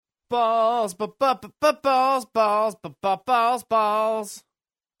Balls, balls, balls, balls, balls, balls, balls,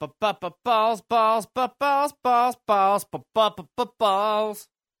 balls, balls, balls.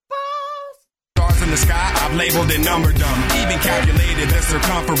 Stars in the sky, I've labeled and numbered them. Even calculated their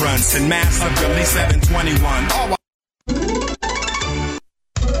circumference and mass of at least 721.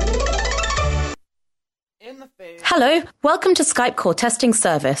 Hello, welcome to Skype call testing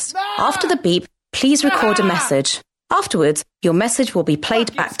service. After the beep, please record a message. Afterwards, your message will be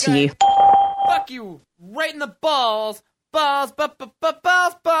played back to you. Fuck you, right in the balls. Balls, balls,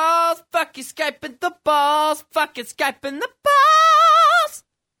 balls. Fuck you, Skype in the balls. Fuck you, Skype in the balls.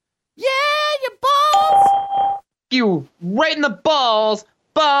 Yeah, your balls. Fuck you, right in the balls.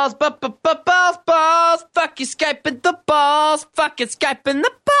 Balls, balls, balls. Fuck you, Skype in the balls. Fuck you, Skype in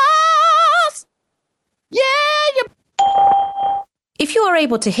the balls. Yeah, your. If you are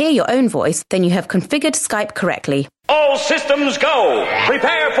able to hear your own voice, then you have configured Skype correctly. All systems go.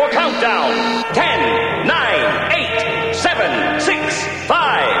 Prepare for countdown. 10, 9, 8, 7, 6,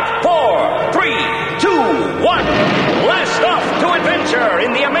 5, 4, 3, 2, 1. Blast off to adventure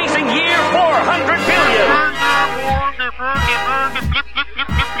in the amazing year 400 billion.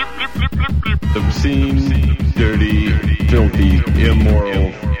 Obscene, dirty, filthy,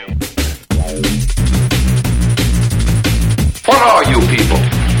 immoral. What are you people?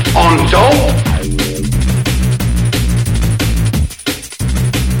 On dope?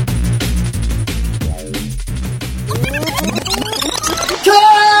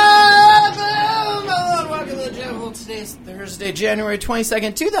 Welcome to the Jam. Well, today's Thursday, January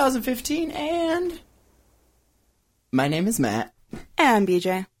 22nd, 2015, and my name is Matt. And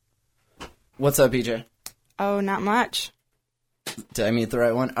BJ. What's up, BJ? Oh, not much. Did I meet the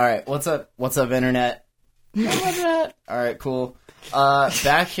right one? All right, what's up? What's up, Internet? All right, cool.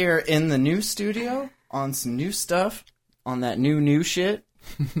 Back here in the new studio on some new stuff, on that new shit.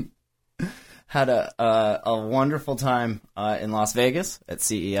 Had a wonderful time in Las Vegas at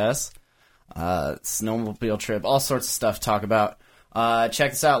CES. Snowmobile trip, all sorts of stuff to talk about.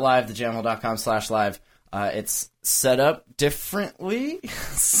 Check us out live, thejamhole.com/live. It's set up differently,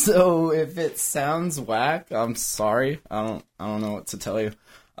 so if it sounds whack, I'm sorry. I don't know what to tell you.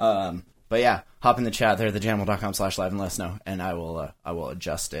 But yeah, hop in the chat there, thejamhole.com/live, and let us know, and I will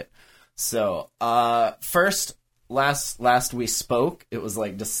adjust it. So, first, last we spoke, it was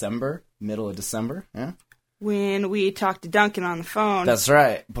like December, middle of December, yeah? When we talked to Duncan on the phone. That's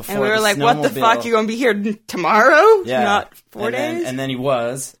right. Before and we were the like, what the snowmobile- fuck, you're going to be here tomorrow? Yeah. Not 4 days? And then he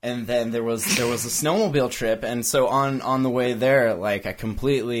was, and then there was a snowmobile trip, and so on the way there, like, I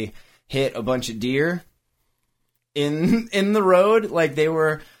completely hit a bunch of deer in the road. Like, they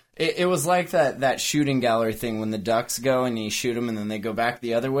were, it was like that shooting gallery thing when the ducks go and you shoot them and then they go back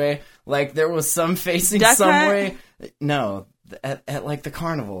the other way. Like, there was some facing Duck some hunt? way. No, at like the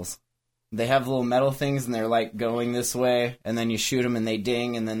carnivals. They have little metal things, and they're, like, going this way, and then you shoot them, and they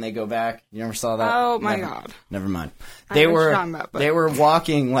ding, and then they go back. You never saw that? Oh, my God. Never mind. I They know what you're were talking about, but- they were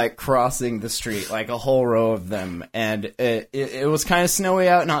walking, like, crossing the street, like, a whole row of them, and it was kind of snowy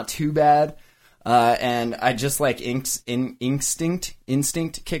out, not too bad, and I just, like, instinct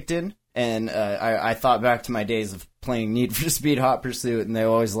kicked in, and I thought back to my days of playing Need for Speed Hot Pursuit, and they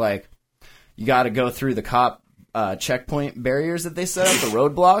always, like, you gotta go through the cop checkpoint barriers that they set up, the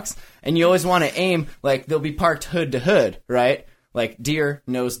roadblocks, and you always want to aim, like, they'll be parked hood to hood, right? Like, deer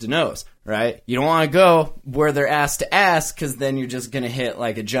nose to nose, right? You don't want to go where they're ass to ass, because then you're just going to hit,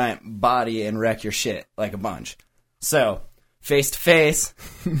 like, a giant body and wreck your shit, like a bunch. So, face to face,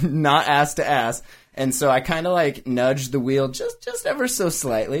 not ass to ass, and so I kind of, like, nudged the wheel just ever so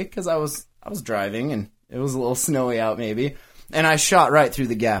slightly, because I was driving, and it was a little snowy out, maybe, and I shot right through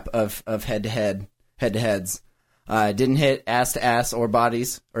the gap of head-to-heads. Didn't hit ass to ass or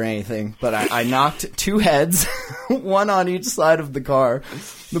bodies or anything, but I knocked two heads, one on each side of the car.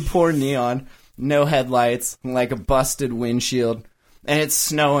 The poor Neon, no headlights, like a busted windshield, and it's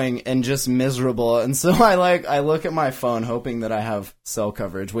snowing and just miserable. And so I look at my phone hoping that I have cell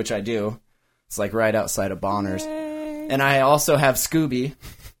coverage, which I do. It's like right outside of Bonner's. And I also have Scooby,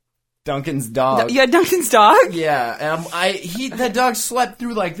 Duncan's dog. You had Duncan's dog? Yeah, that dog slept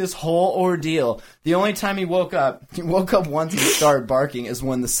through, like, this whole ordeal. The only time he woke up once and started barking is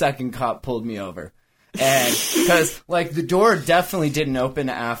when the second cop pulled me over. And, because, like, the door definitely didn't open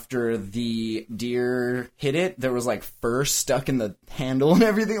after the deer hit it. There was, like, fur stuck in the handle and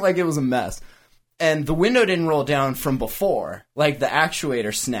everything. Like, it was a mess. And the window didn't roll down from before. Like, the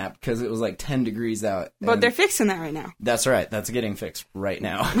actuator snapped because it was like 10 degrees out. But they're fixing that right now. That's right. That's getting fixed right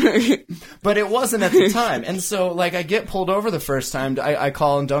now. But it wasn't at the time. And so, like, I get pulled over the first time. I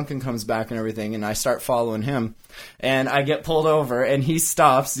call and Duncan comes back and everything, and I start following him. And I get pulled over, and he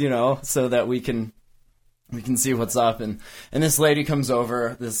stops, you know, so that we can see what's up. And this lady comes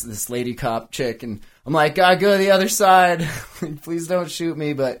over, this lady cop chick, and I'm like, gotta go to the other side. Please don't shoot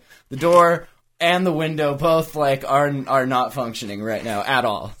me. But the door and the window both, like, are not functioning right now at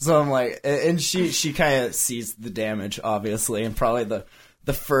all. So I'm like, and she kind of sees the damage, obviously, and probably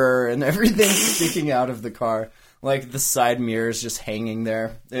the fur and everything sticking out of the car. Like, the side mirrors just hanging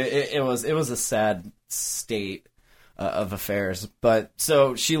there. It was a sad state of affairs. But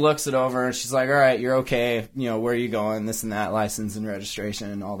so she looks it over and she's like, all right, you're okay. You know, where are you going? This and that, license and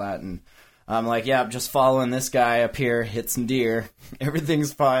registration and all that. And I'm like, yeah, just following this guy up here, hit some deer.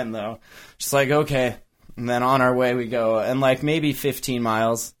 Everything's fine, though. She's like, okay. And then on our way we go. And, like, maybe 15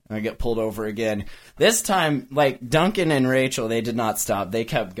 miles, and I get pulled over again. This time, like, Duncan and Rachel, they did not stop. They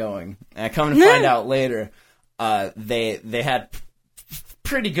kept going. And I come to find out later, they had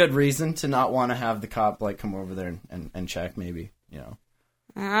pretty good reason to not want to have the cop, like, come over there and check, maybe, you know.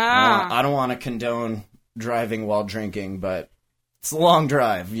 I don't want to condone driving while drinking, but it's a long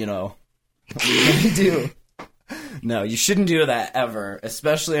drive, you know. What are you gonna do? No, you shouldn't do that ever,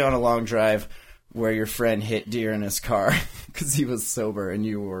 especially on a long drive where your friend hit deer in his car because he was sober and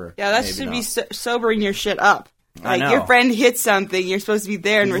you were. Yeah, that maybe should not. be sobering your shit up. I Like, know. your friend hit something, you're supposed to be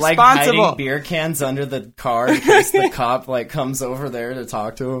there and Like responsible. hiding beer cans under the car in case the cop, like, comes over there to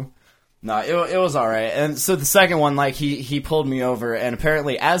talk to him. No, it was all right. And so the second one, like, he pulled me over, and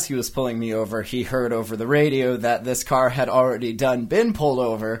apparently as he was pulling me over, he heard over the radio that this car had already been pulled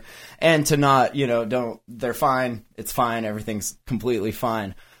over, and to not, you know, they're fine, it's fine, everything's completely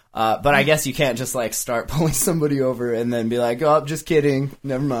fine. But I guess you can't just, like, start pulling somebody over and then be like, oh, just kidding,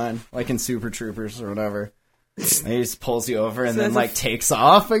 never mind, like in Super Troopers or whatever. And he just pulls you over and then, like, takes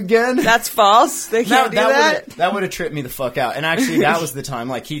off again. That's false. They can't do that. That would have tripped me the fuck out. And actually, that was the time,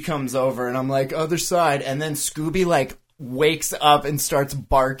 like, he comes over and I'm like, other side. And then Scooby, like, wakes up and starts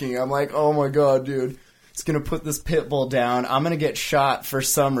barking. I'm like, oh my god, dude. He's gonna put this pit bull down. I'm gonna get shot for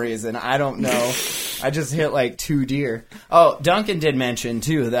some reason. I don't know. I just hit, like, 2 deer. Oh, Duncan did mention,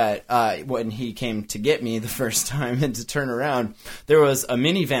 too, that when he came to get me the first time and to turn around, there was a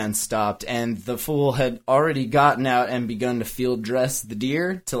minivan stopped, and the fool had already gotten out and begun to field dress the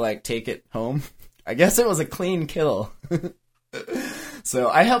deer to, like, take it home. I guess it was a clean kill. So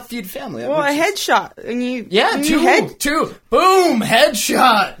I helped feed family. Well, a headshot. And you, yeah, and two. Boom!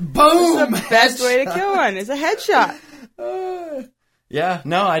 Headshot! Boom! That's the best way to kill one, is a headshot. Yeah,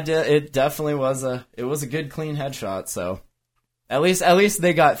 no, I did. It definitely was a good, clean headshot. So at least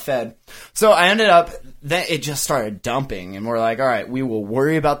they got fed. So I ended up, then it just started dumping, and we're like, all right, we will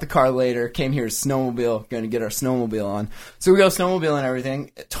worry about the car later. Came here to snowmobile, going to get our snowmobile on. So we go snowmobile and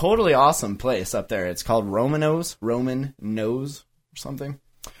everything. Totally awesome place up there. It's called Roman Nose or something.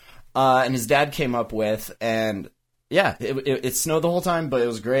 And his dad came up with, and yeah, it snowed the whole time, but it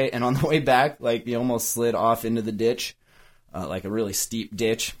was great. And on the way back, like, he almost slid off into the ditch. Like a really steep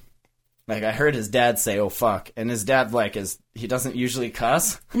ditch. Like, I heard his dad say, oh, fuck. And his dad, like, he doesn't usually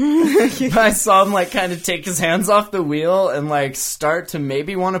cuss. But I saw him, like, kind of take his hands off the wheel and, like, start to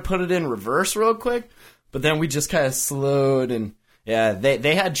maybe want to put it in reverse real quick. But then we just kind of slowed, and, yeah,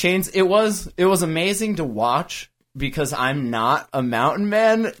 they had chains. It was amazing to watch because I'm not a mountain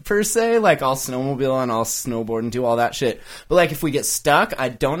man, per se. Like, I'll snowmobile and I'll snowboard and do all that shit. But, like, if we get stuck, I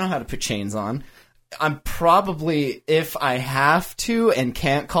don't know how to put chains on. I'm probably, if I have to and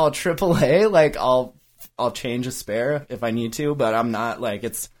can't call AAA, like, I'll change a spare if I need to, but I'm not, like,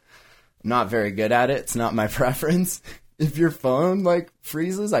 I'm not very good at it. It's not my preference. If your phone, like,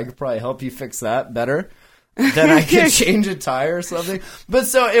 freezes, I could probably help you fix that better. Then I could change a tire or something. But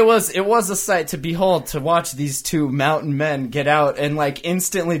so it was a sight to behold, to watch these two mountain men get out and, like,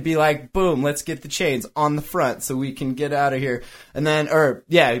 instantly be like, boom, let's get the chains on the front so we can get out of here. And then,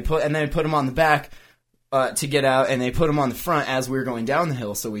 put them on the back to get out, and they put them on the front as we were going down the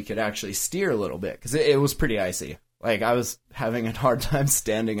hill so we could actually steer a little bit, because it was pretty icy. Like, I was having a hard time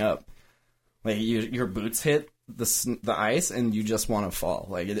standing up. Like, your boots hit the ice and you just want to fall.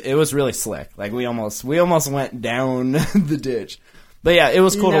 Like, it was really slick. Like, we almost went down the ditch. But yeah, it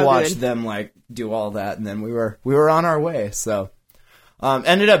was cool to watch them, like, do all that, and then we were on our way. So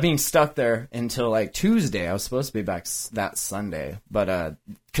ended up being stuck there until, like, Tuesday. I was supposed to be back that Sunday, but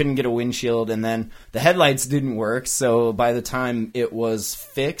couldn't get a windshield, and then the headlights didn't work. So by the time it was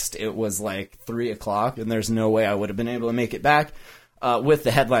fixed, it was like 3:00, and there's no way I would have been able to make it back. with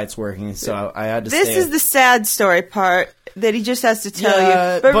the headlights working, so I had to This stay. is the sad story part that he just has to tell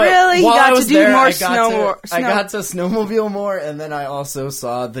Yeah, you. But really, he while I got to was do there, more I got I snow. got to snowmobile more, and then I also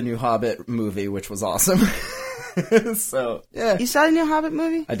saw the new Hobbit movie, which was awesome. So, yeah. You saw the new Hobbit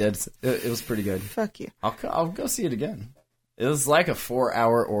movie? I did. It was pretty good. Fuck you. I'll go see it again. It was like a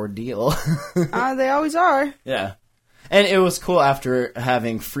 4-hour ordeal. They always are. Yeah. And it was cool after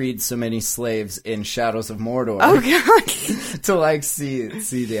having freed so many slaves in Shadows of Mordor. Oh, God. To, like, see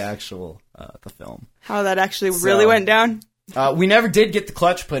the actual, the film. How that actually really went down? We never did get the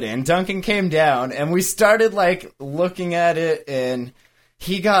clutch put in. Duncan came down, and we started, like, looking at it, and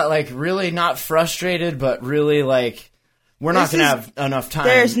he got, like, really not frustrated, but really, like, we're not going to have enough time.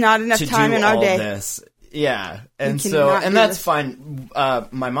 There's not enough to time do in our all day. This. Yeah. And We so, cannot and do that's this. fine.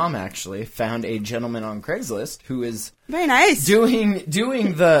 My mom actually found a gentleman on Craigslist who is Very nice. doing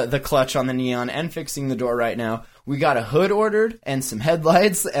the clutch on the Neon and fixing the door right now. We got a hood ordered and some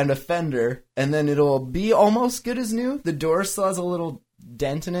headlights and a fender, and then it'll be almost good as new. The door still has a little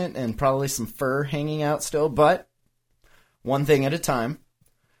dent in it and probably some fur hanging out still, but one thing at a time.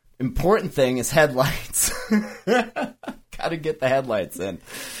 Important thing is headlights. Gotta get the headlights in.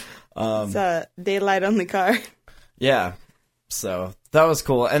 It's a daylight only car. Yeah. So that was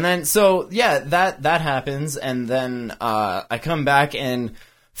cool. And then, so yeah, that happens. And then, I come back and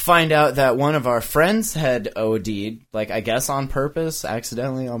find out that one of our friends had OD'd, like, I guess on purpose,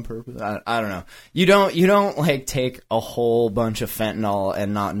 accidentally on purpose. I don't know. You don't like take a whole bunch of fentanyl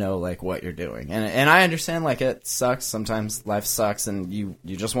and not know like what you're doing. And I understand, like, it sucks. Sometimes life sucks and you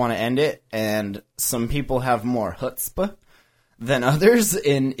just want to end it. And some people have more chutzpah than others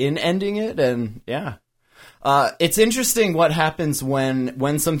in ending it. And yeah. It's interesting what happens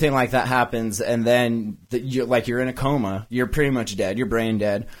when something like that happens, and then you're in a coma, you're pretty much dead, you're brain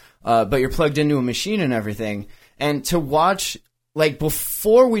dead, but you're plugged into a machine and everything. And to watch, like,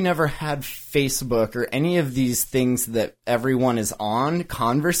 before we never had Facebook or any of these things that everyone is on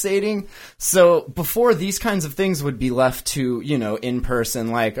conversating. So before, these kinds of things would be left to, in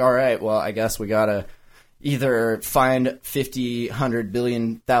person, like, all right, well, I guess we gotta either find $50, $100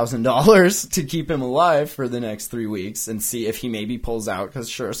 billion, $1,000 to keep him alive for the next 3 weeks and see if he maybe pulls out, because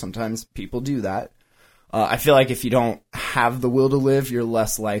sure, sometimes people do that. I feel like if you don't have the will to live, you're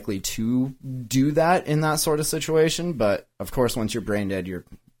less likely to do that in that sort of situation. But of course, once you're brain dead, you're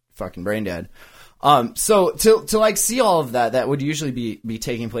fucking brain dead. So to like see all of that would usually be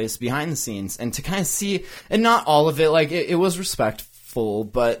taking place behind the scenes, and to kind of see, and not all of it, like it was respectful.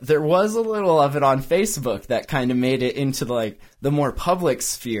 But there was a little of it on Facebook that kind of made it into the more public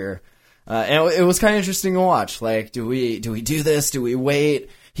sphere, and it was kind of interesting to watch. Like, do we do this? Do we wait?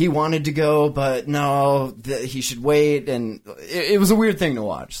 He wanted to go, but no, he should wait, and it was a weird thing to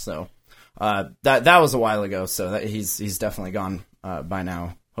watch. So that was a while ago. So that he's definitely gone by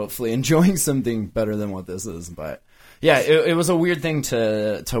now. Hopefully, enjoying something better than what this is. But yeah, it was a weird thing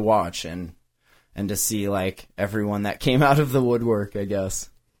to watch and to see, like, everyone that came out of the woodwork, I guess.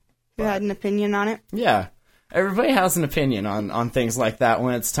 You had an opinion on it? Yeah. Everybody has an opinion on things like that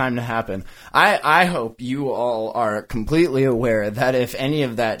when it's time to happen. I hope you all are completely aware that if any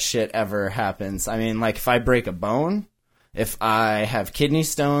of that shit ever happens, I mean, like, if I break a bone, if I have kidney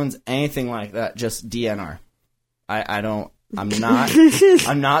stones, anything like that, just DNR. I'm not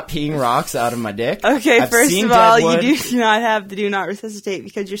peeing rocks out of my dick. Okay, first of all, you do not have the do not resuscitate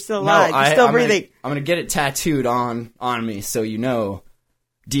because you're still alive. You're still breathing. I'm going to get it tattooed on me so you know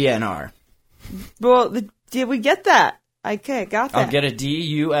DNR. Well, did we get that? Okay, got that. I'll get a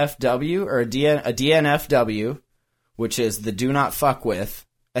DUFW or a DNFW, which is the do not fuck with.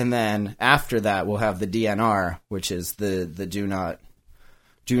 And then after that, we'll have the DNR, which is the do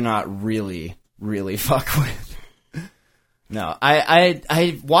not really, really fuck with. No,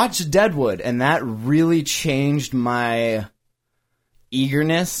 I watched Deadwood, and that really changed my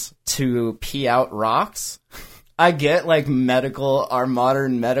eagerness to pee out rocks. I get, like, our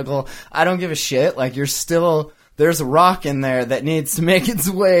modern medical, I don't give a shit. Like, there's a rock in there that needs to make its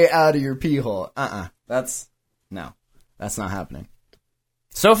way out of your pee hole. That's not happening.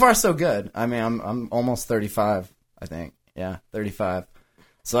 So far, so good. I mean, I'm almost 35, I think. Yeah, 35.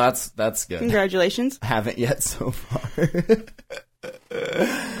 So that's good. Congratulations. I haven't yet so far.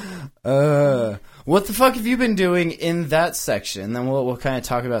 What the fuck have you been doing in that section? Then we'll kind of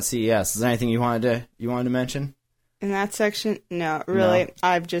talk about CES. Is there anything you wanted to mention? In that section? No, really. No.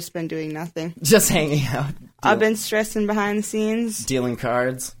 I've just been doing nothing. Just hanging out. I've been stressing behind the scenes. Dealing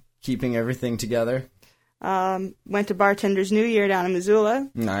cards, keeping everything together. Went to Bartender's New Year down in Missoula.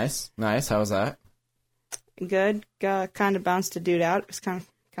 Nice. How was that? Good. Kind of bounced a dude out. It was kind of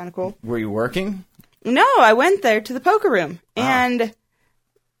cool. Were you working? No, I went there to the poker room, and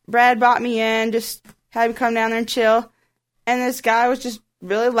Brad brought me in, just had me come down there and chill, and this guy was just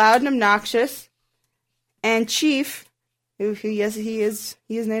really loud and obnoxious, and Chief, who he is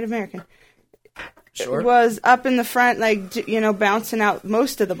Native American, was up in the front, like, bouncing out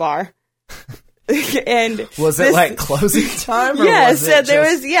most of the bar. And was it like closing time? Or yes, was there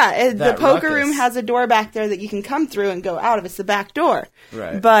was. Yeah, the poker ruckus? room has a door back there that you can come through and go out of. It's the back door,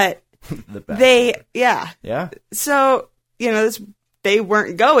 right? But yeah. So they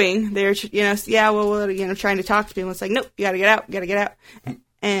weren't going. They were, trying to talk to people. It's like, nope, you gotta get out.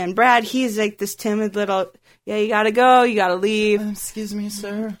 And Brad, he's like this timid little, you gotta go, you gotta leave. Excuse me,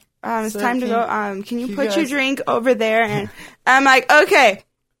 sir. It's time to go. Can you put your drink over there? And I'm like, okay.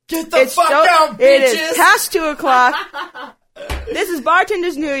 Get the fuck out, bitches! It is past 2:00. This is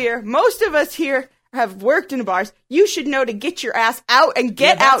Bartender's New Year. Most of us here have worked in bars. You should know to get your ass out and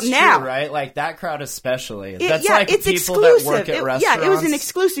get out now. True, right? Like that crowd especially. It's people exclusive. That work at restaurants. Yeah, it was an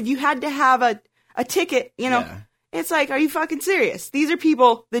exclusive. You had to have a ticket, It's like, are you fucking serious? These are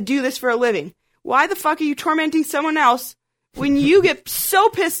people that do this for a living. Why the fuck are you tormenting someone else when you get so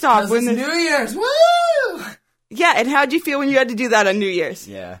pissed off when it's New Year's? Woo! Yeah, and how'd you feel when you had to do that on New Year's?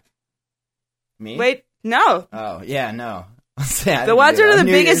 Yeah. Me? Wait, no. Oh, yeah, no. The ones that are the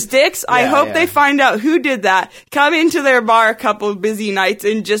biggest dicks, I hope they find out who did that, come into their bar a couple busy nights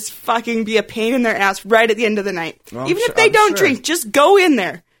and just fucking be a pain in their ass right at the end of the night. Well, even if they don't drink, just go in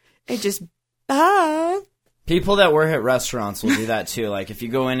there and just, People that work at restaurants will do that too. Like, if you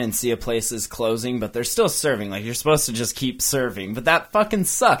go in and see a place is closing, but they're still serving, like, you're supposed to just keep serving. But that fucking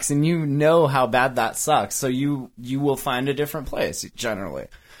sucks, and you know how bad that sucks, so you will find a different place, generally.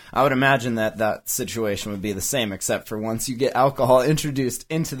 I would imagine that situation would be the same, except for once you get alcohol introduced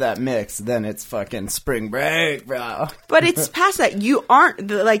into that mix, then it's fucking spring break, bro. But it's past that. You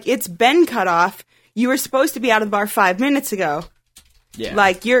aren't, it's been cut off. You were supposed to be out of the bar 5 minutes ago. Yeah.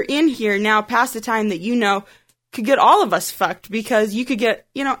 Like, you're in here now past the time that could get all of us fucked, because you could get,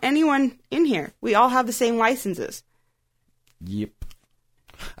 anyone in here. We all have the same licenses. Yep.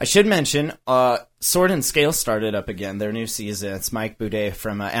 I should mention, Sword and Scale started up again, their new season. It's Mike Boudet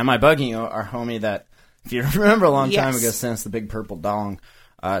from Am I Bugging You, our homie that, if you remember a long time ago, sent the big purple dong.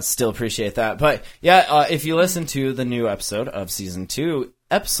 Still appreciate that. But, if you listen to the new episode of Season 2,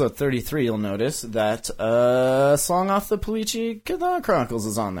 episode 33, you'll notice that a song off the Polici Chronicles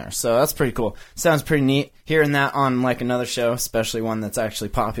is on there. So that's pretty cool. Sounds pretty neat. Hearing that on, like, another show, especially one that's actually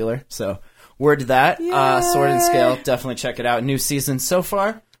popular. So, word to that. Sword and Scale, definitely check it out. New season so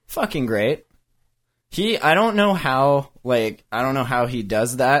far, fucking great. I don't know how he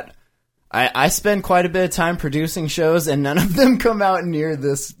does that. I spend quite a bit of time producing shows, and none of them come out near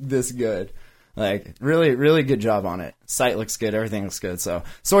this good. Like, really, really good job on it. Site looks good. Everything looks good. So,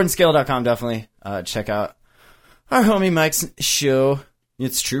 swordandscale.com, definitely check out our homie Mike's show.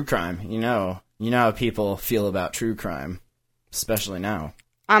 It's true crime. You know how people feel about true crime, especially now.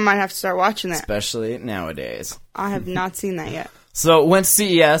 I might have to start watching that. Especially nowadays. I have not seen that yet. So, went to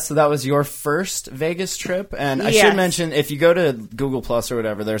CES, so that was your first Vegas trip, and I should mention, if you go to Google Plus or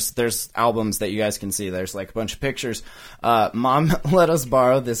whatever, there's albums that you guys can see. There's, like, a bunch of pictures. Mom let us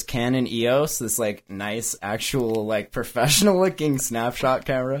borrow this Canon EOS, this, like, nice, actual, like, professional-looking snapshot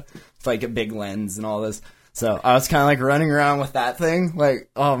camera. It's, like, a big lens and all this. So, I was kind of, like, running around with that thing, like,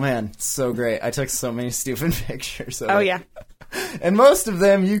 oh, man, so great. I took so many stupid pictures. Yeah. And most of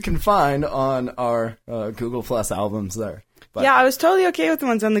them you can find on our Google Plus albums there. But, I was totally okay with the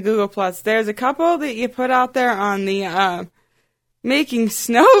ones on the Google Plus. There's a couple that you put out there on the making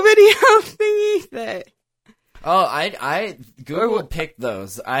snow video thingy that. Oh, I Google picked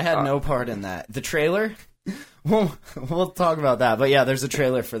those. I had no part in that. The trailer, we'll talk about that. But yeah, there's a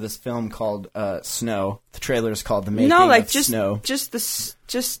trailer for this film called Snow. The trailer is called The Making of Snow.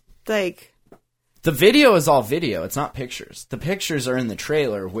 Just like. The video is all video. It's not pictures. The pictures are in the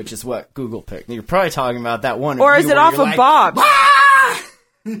trailer, which is what Google picked. You're probably talking about that one. Or is it off of Bob? Ah!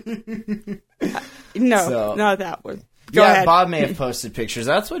 No, not that one. Go ahead. Bob may have posted pictures.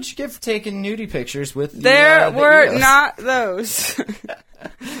 That's what you get for taking nudie pictures with There were EOS. not those.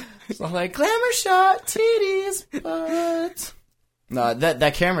 So like, glamour shot, titties, but... No,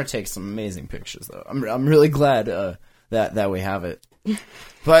 that camera takes some amazing pictures, though. I'm really glad that we have it.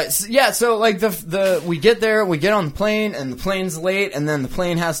 But yeah, so like we get there, we get on the plane, and the plane's late, and then the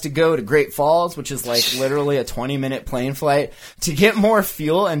plane has to go to Great Falls, which is like literally a 20-minute plane flight to get more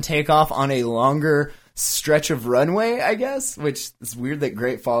fuel and take off on a longer stretch of runway, I guess. Which is weird that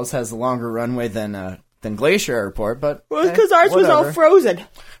Great Falls has a longer runway than Glacier Airport, but because ours was all frozen.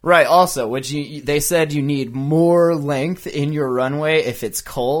 Right. Also, which they said you need more length in your runway if it's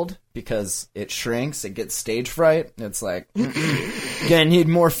cold. because it shrinks, it gets stage fright. It's like, gonna need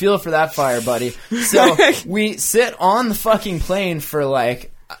more fuel for that fire, buddy. So we sit on the fucking plane for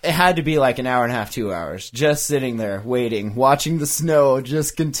like, it had to be like an hour and a half, 2 hours, just sitting there waiting, watching the snow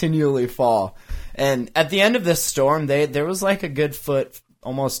just continually fall. And at the end of this storm, there was like a good foot,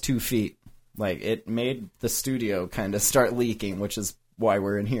 almost 2 feet. Like, it made the studio kind of start leaking, which is why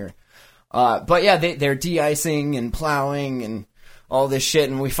we're in here. But yeah, they're de-icing and plowing and all this shit,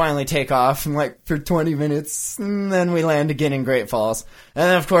 and we finally take off and like for 20 minutes, and then we land again in Great Falls. And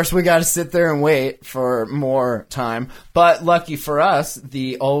then, of course, we got to sit there and wait for more time. But lucky for us,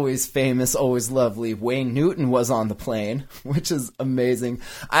 the always famous, always lovely Wayne Newton was on the plane, which is amazing.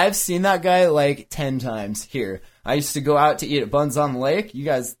 I've seen that guy like 10 times here. I used to go out to eat at Buns on the Lake. You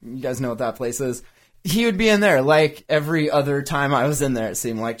guys know what that place is. He would be in there like every other time I was in there, it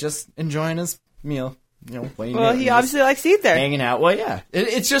seemed like, just enjoying his meal. You know, Wayne well, he obviously likes to eat there. Hanging out. Well, yeah.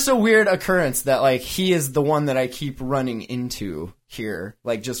 It's just a weird occurrence that, like, he is the one that I keep running into here.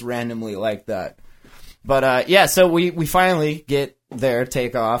 Like, just randomly like that. But, yeah, so we finally get there,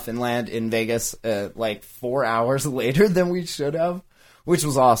 take off, and land in Vegas, like, 4 hours later than we should have. Which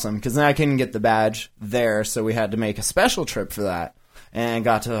was awesome, because then I couldn't get the badge there, so we had to make a special trip for that. And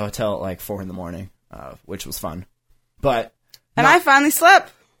got to the hotel at, like, 4 in the morning, which was fun. But... And I finally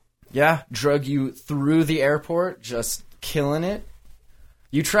slept. Yeah, drug you through the airport, just killing it.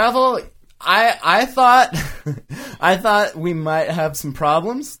 You travel. I thought I thought we might have some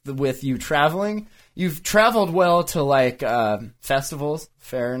problems with you traveling. You've traveled well to like festivals,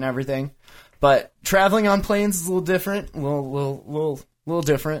 fair and everything, but traveling on planes is a little different, a little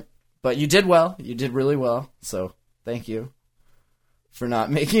different. But you did well. You did really well. So thank you for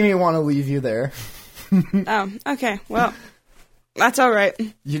not making me want to leave you there. Oh, okay. Well. That's all right.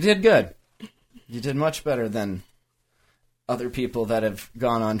 You did good. You did much better than other people that have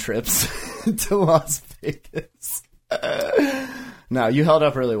gone on trips to Las Vegas. No, you held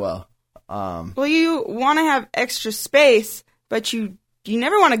up really well. Well, you want to have extra space, but you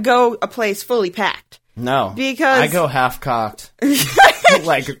never want to go a place fully packed. No. Because I go half-cocked.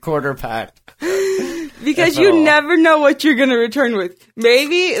 Like a quarter-packed. Because you never know what you're going to return with.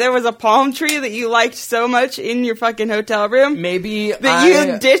 Maybe there was a palm tree that you liked so much in your fucking hotel room. Maybe that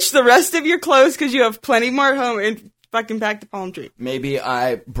you ditched the rest of your clothes because you have plenty more at home and fucking packed the palm tree. Maybe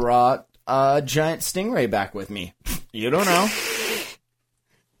I brought a giant stingray back with me. You don't know.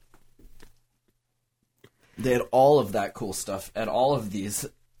 They had all of that cool stuff at all of these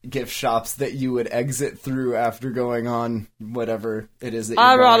gift shops that you would exit through after going on whatever it is that you're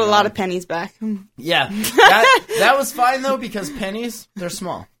I brought a going lot on. of pennies back. Yeah. That was fine, though, because pennies, they're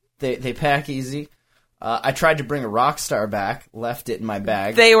small. They pack easy. I tried to bring a Rockstar back, left it in my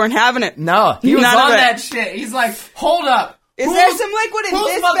bag. They weren't having it. No, he was None on of it. that shit. He's like, hold up. Is there some liquid in whose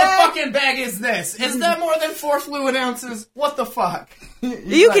this motherfucking bag is this? Is that more than 4 fluid ounces? What the fuck?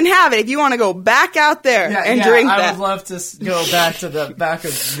 You can have it if you want to go back out there and drink that. I would love to go back to the back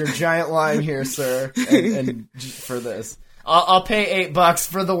of your giant line here, sir, and for this. I'll pay $8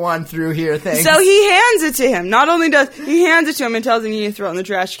 for the one through here, thanks. So he hands it to him. Not only does he hands it to him and tells him you need to throw it in the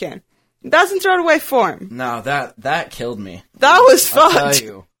trash can. Doesn't throw it away for him. No, that killed me. That was fucked. I'll tell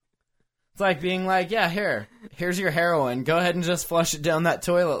you. It's like being like, yeah, here's your heroin. Go ahead and just flush it down that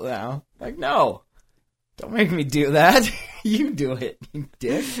toilet now. Like, no. Don't make me do that. You do it, you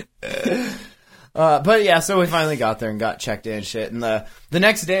dick. But yeah, so we finally got there and got checked in and shit. And the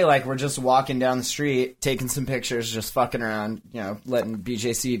next day, like, we're just walking down the street, taking some pictures, just fucking around, you know, letting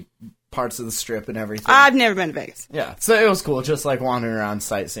BJ see parts of the strip and everything. I've never been to Vegas. Yeah, so it was cool, just like wandering around,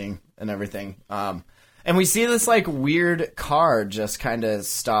 sightseeing and everything. And we see this, like, weird car just kind of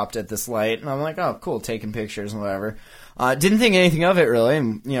stopped at this light. And I'm like, oh, cool, taking pictures and whatever. Didn't think anything of it, really.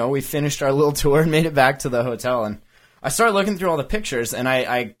 And, you know, we finished our little tour and made it back to the hotel. And I started looking through all the pictures, and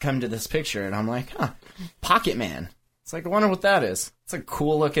I come to this picture, and I'm like, huh, Pocket Man. It's like, I wonder what that is. It's a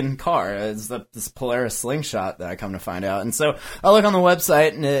cool-looking car. It's this Polaris Slingshot that I come to find out. And so I look on the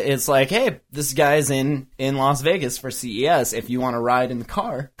website, and it's like, hey, this guy's in Las Vegas for CES. If you want to ride in the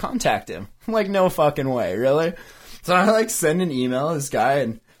car, contact him. I'm like, no fucking way, really? So I, like, send an email to this guy,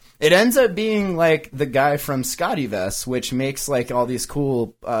 and it ends up being, like, the guy from Scotty Vests, which makes, like, all these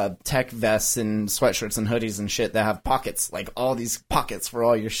cool tech vests and sweatshirts and hoodies and shit that have pockets. Like, all these pockets for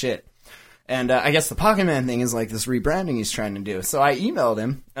all your shit. And I guess the Pocket Man thing is like this rebranding he's trying to do. So I emailed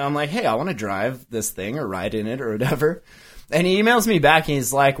him, and I'm like, hey, I want to drive this thing or ride in it or whatever. And he emails me back, and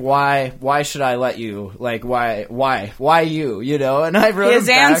he's like, why should I let you? Like, why you? You know? And I wrote his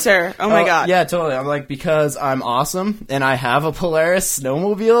him back, answer. Oh my God. Yeah, totally. I'm like, because I'm awesome, and I have a Polaris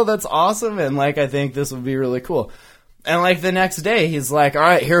snowmobile that's awesome, and like, I think this would be really cool. And, like, the next day, he's like, all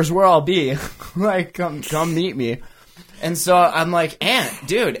right, here's where I'll be. Like, come meet me. And so I'm like, Ant,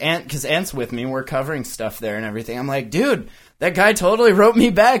 because Ant's with me. We're covering stuff there and everything. I'm like, dude, that guy totally wrote me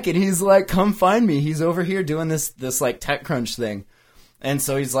back. And he's like, come find me. He's over here doing this like, TechCrunch thing. And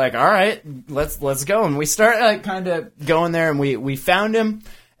so he's like, all right, let's go. And we start, like, kind of going there, and we found him.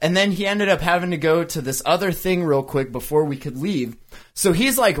 And then he ended up having to go to this other thing real quick before we could leave. So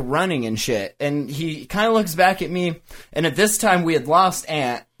he's, like, running and shit. And he kind of looks back at me. And at this time, we had lost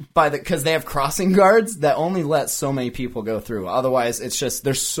Ant because they have crossing guards that only let so many people go through. Otherwise, it's just,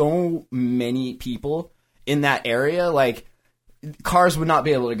 there's so many people in that area. Like, cars would not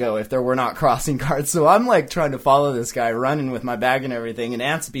be able to go if there were not crossing guards. So I'm, like, trying to follow this guy, running with my bag and everything. And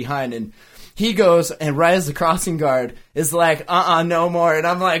Ant's behind, and he goes, and right as the crossing guard is like, no more. And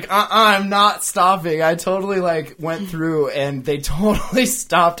I'm like, I'm not stopping. I totally, like, went through, and they totally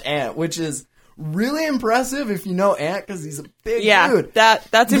stopped Ant, which is really impressive if you know Ant, because he's a big dude.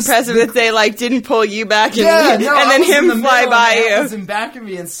 That's impressive that they, like, didn't pull you back and then him fly by you. Ant was in back of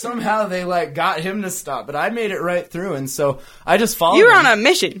me, and somehow they, like, got him to stop. But I made it right through, and so I just followed You were him. on a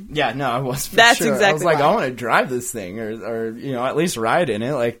mission. Yeah, no, I was for That's sure. exactly I was like, why. I want to drive this thing, or you know, at least ride in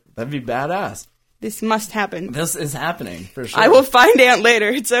it. Like, that'd be badass. This must happen. This is happening, for sure. I will find Ant later.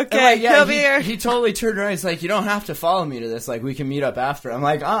 It's okay. And, like, He'll be here. He totally turned around. He's like, you don't have to follow me to this. Like, we can meet up after. I'm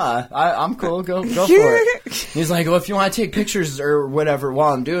like, I'm cool. Go for it. He's like, well, if you want to take pictures or whatever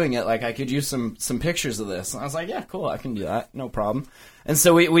while I'm doing it, like, I could use some pictures of this. And I was like, yeah, cool. I can do that. No problem. And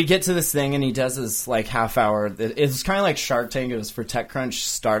so we get to this thing, and he does this, like, half hour. It's kind of like Shark Tank. It was for TechCrunch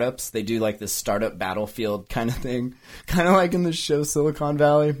startups. They do, like, this startup battlefield kind of thing. Kind of like in the show Silicon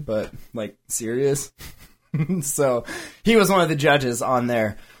Valley, but, like, serious. So he was one of the judges on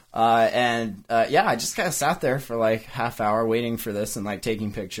there. I just kind of sat there for like half hour waiting for this and like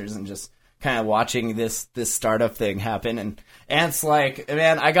taking pictures and just kind of watching this startup thing happen. And Ant's like,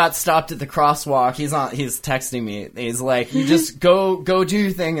 man, I got stopped at the crosswalk. He's texting me. He's like, you just go do your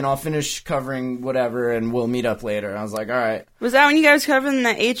thing, and I'll finish covering whatever, and we'll meet up later. And I was like, all right. Was that when you guys covering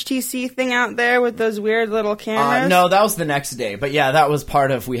the HTC thing out there with those weird little cameras? No, that was the next day. But yeah, that was part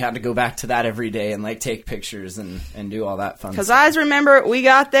of, we had to go back to that every day and like take pictures and do all that fun stuff. Because I just remember we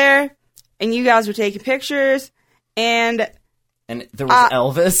got there, and you guys were taking pictures, and there was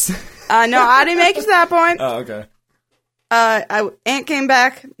Elvis. No, I didn't make it to that point. Oh, okay. Ant came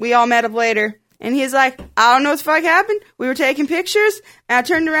back. We all met up later. And he's like, I don't know what the fuck happened. We were taking pictures, and I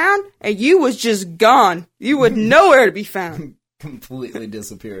turned around, and you was just gone. You were nowhere to be found. Completely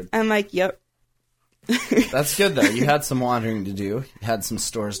disappeared. I'm like, yep. That's good, though. You had some wandering to do. You had some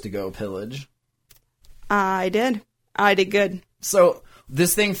stores to go pillage. I did. I did good. So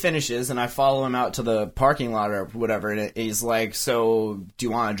this thing finishes, and I follow him out to the parking lot or whatever, and he's like, so do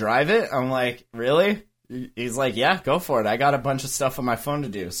you want to drive it? I'm like, really? He's like, yeah, go for it. I got a bunch of stuff on my phone to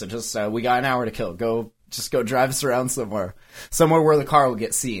do, so just we got an hour to kill. Go drive us around somewhere where the car will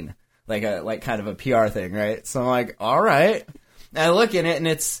get seen, like kind of a PR thing, right? So I'm like, all right. And I look in it, and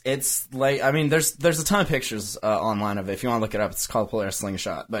it's like, I mean, there's a ton of pictures online of it. If you want to look it up, it's called Polaris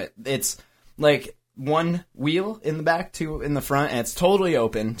Slingshot, but it's like one wheel in the back, two in the front, and it's totally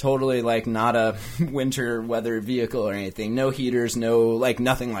open, totally like not a winter weather vehicle or anything. No heaters, no like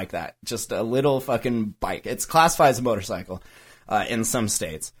nothing like that. Just a little fucking bike. It's classified as a motorcycle in some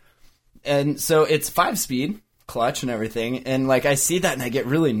states. And so it's 5-speed, clutch and everything. And like I see that and I get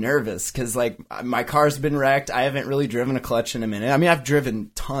really nervous because like my car's been wrecked. I haven't really driven a clutch in a minute. I mean, I've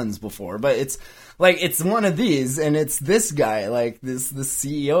driven tons before, but it's like, it's one of these, and it's this guy, like, the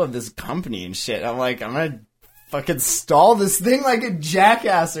CEO of this company and shit. I'm like, I'm gonna fucking stall this thing like a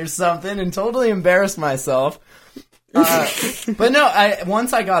jackass or something and totally embarrass myself. But no,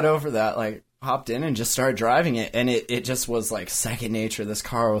 once I got over that, like, hopped in and just started driving it, and it just was like second nature. This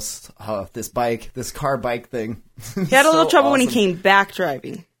car bike thing. He had a little trouble when he came back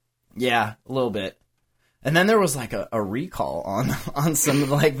driving. Yeah, a little bit. And then there was like a recall on some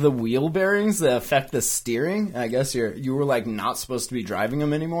of like the wheel bearings that affect the steering. I guess you were like not supposed to be driving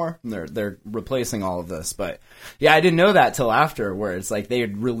them anymore. They're replacing all of this, but yeah, I didn't know that till after, where it's like they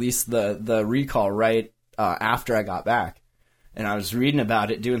had released the recall right after I got back, and I was reading about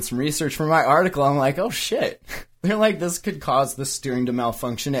it, doing some research for my article. I'm like, oh shit, they're like, this could cause the steering to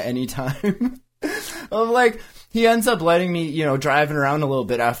malfunction at any time. I'm like. He ends up letting me, driving around a little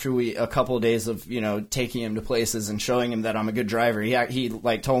bit after a couple of days of, taking him to places and showing him that I'm a good driver. He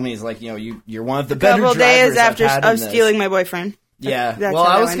like told me, he's like, you're one of the better drivers. A couple days after of stealing my boyfriend. Yeah. That's well,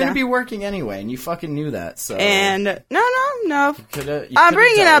 I was going to be working anyway, and you fucking knew that. So. And no. You I'm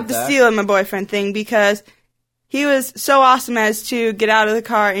bringing up the that. stealing my boyfriend thing because he was so awesome as to get out of the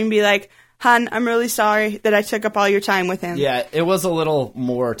car and be like, "Hun, I'm really sorry that I took up all your time with him." Yeah, it was a little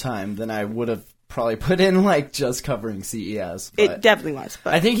more time than I would have probably put in, like, just covering CES. But It definitely was.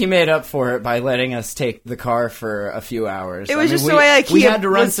 But I think he made up for it by letting us take the car for a few hours. It was just the way, like, we he had to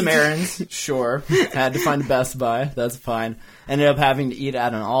run was- some errands, sure. Had to find a Best Buy, that's fine. Ended up having to eat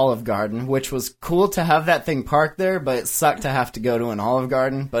at an Olive Garden, which was cool to have that thing parked there, but it sucked to have to go to an Olive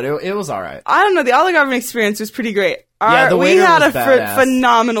Garden, but it was alright. I don't know. The Olive Garden experience was pretty great. The we waiter had was a badass.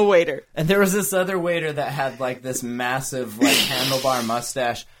 phenomenal waiter. And there was this other waiter that had, like, this massive, like, handlebar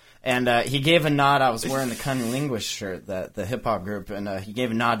mustache. And he gave a nod. I was wearing the Cunnilinguist shirt, the hip-hop group, and he gave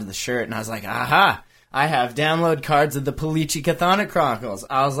a nod to the shirt, and I was like, aha! I have download cards of the Polici Chthonic Chronicles.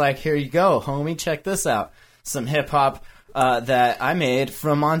 I was like, here you go, homie, check this out. Some hip-hop that I made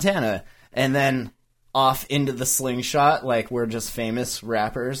from Montana. And then off into the slingshot, like, we're just famous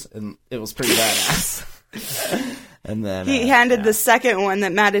rappers, and it was pretty badass. And then He handed the second one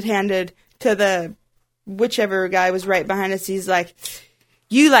that Matt had handed to the whichever guy was right behind us. He's like,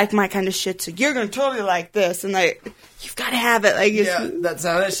 "You like my kind of shit, so you're gonna totally like this." And like, you've got to have it. Like, yeah, that's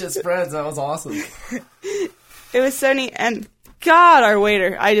how that shit spreads. That was awesome. it was so neat. And God, our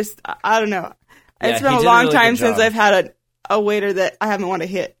waiter, I don't know. Yeah, It's been he a did a long really time good since job. I've had a waiter that I haven't want to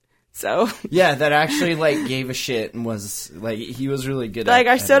hit. So Yeah, that actually, like, gave a shit and was, like, he was really good like,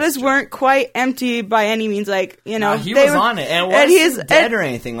 our at sodas his weren't quite empty by any means. Like, you know, he they was were- on it, and it and wasn't dead or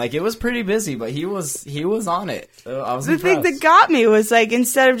anything. Like, it was pretty busy, but he was on it. I was The thing impressed. that got me was, like,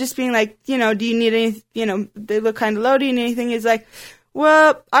 instead of just being like, you know, do you need any, you know, they look kind of low, do you need anything? He's like,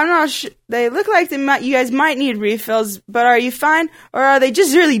 well, I'm not sure. They look like you guys might need refills, but are you fine? Or are they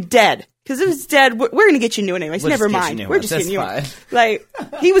just really dead? Because if it's dead, we're going to get you new one anyways. We'll Never just get you mind. new We're ones. just getting That's new ones.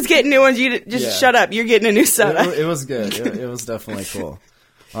 Like, he was getting new ones. You just Yeah. shut up. You're getting a new soda. It was good. It was definitely cool.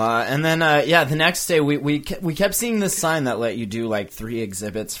 And then, the next day we kept seeing this sign that let you do like 3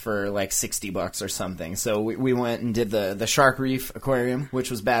 exhibits for like $60 or something. So we went and did the Shark Reef Aquarium,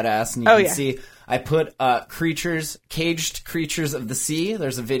 which was badass. And you can see I put caged creatures of the sea.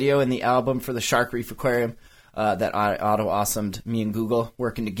 There's a video in the album for the Shark Reef Aquarium that I auto-awesomed me and Google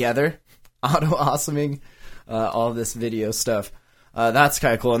working together, auto-awesoming all this video stuff. That's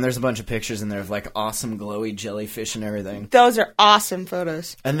kind of cool, and there's a bunch of pictures in there of like awesome glowy jellyfish and everything. Those are awesome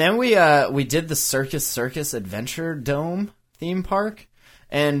photos. And then we did the Circus Adventure Dome theme park,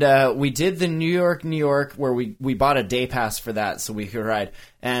 and we did the New York, where we bought a day pass for that so we could ride.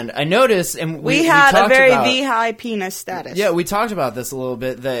 And I noticed, and We had a talked very about, V-high penis status. yeah, we talked about this a little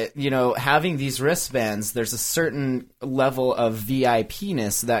bit, that, you know, having these wristbands, there's a certain level of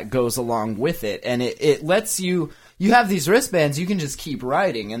VIPness that goes along with it, and it lets you have these wristbands, you can just keep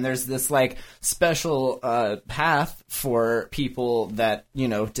riding, and there's this, like, special path for people that, you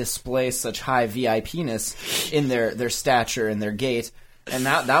know, display such high VIPness in their stature and their gait, and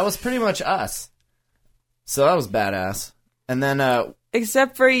that was pretty much us. So that was badass. And then,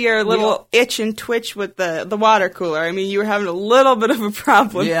 Except for your little itch and twitch with the water cooler. I mean, you were having a little bit of a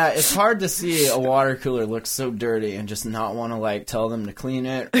problem. yeah, it's hard to see a water cooler look so dirty and just not want to, like, tell them to clean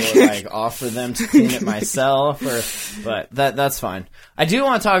it or, like, offer them to clean it myself. But that's fine. I do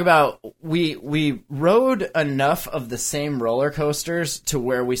want to talk about, we rode enough of the same roller coasters to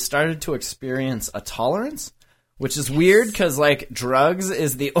where we started to experience a tolerance. Which is weird because, like, drugs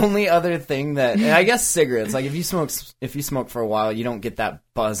is the only other thing that, and I guess cigarettes. Like, if you smoke for a while, you don't get that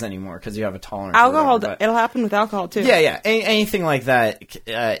buzz anymore because you have a tolerance. Alcohol, or whatever, but- it'll happen with alcohol too. yeah. Anything like that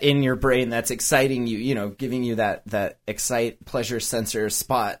in your brain that's exciting you, you know, giving you that pleasure sensor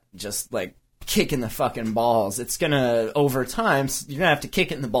spot, just like kicking the fucking balls. It's gonna, over time, you're gonna have to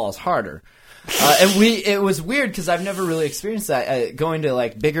kick it in the balls harder. And it was weird because I've never really experienced that, going to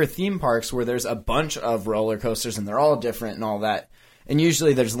like bigger theme parks where there's a bunch of roller coasters and they're all different and all that. And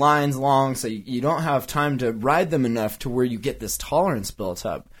usually there's lines long, so you don't have time to ride them enough to where you get this tolerance built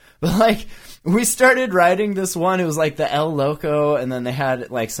up. But like, we started riding this one, it was like the El Loco, and then they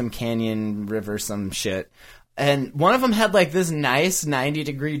had like some canyon river, some shit. And one of them had like this nice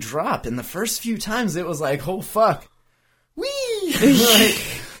 90-degree drop. And the first few times it was like, oh fuck. Whee!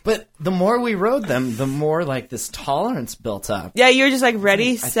 Like, but the more we rode them, the more like this tolerance built up. Yeah, you were just like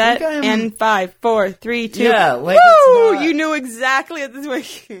ready, set, think I'm- and 5, 4, 3, 2. Yeah, like, woo! it's not- You knew exactly at this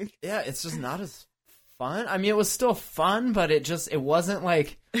way. Yeah, it's just not as fun. I mean, it was still fun, but it wasn't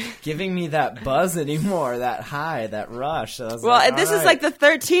like giving me that buzz anymore, that high, that rush. So I was Well, like, this all is right. like the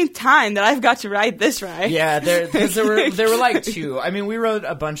 13th time that I've got to ride this ride. Yeah, there were like 2. I mean, we rode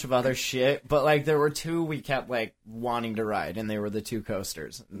a bunch of other shit, but like there were 2 we kept like wanting to ride, and they were the 2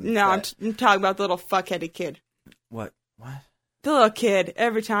 coasters. No, I'm talking about the little fuckheaded kid. What? The little kid,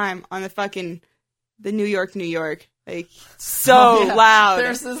 every time on the New York. Like, so loud.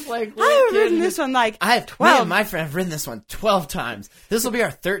 There's this, like, I have ridden this one, like, I have 12. Me and my friend have ridden this one 12 times. This will be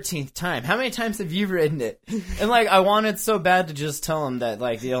our 13th time. How many times have you ridden it? And, like, I wanted so bad to just tell him that,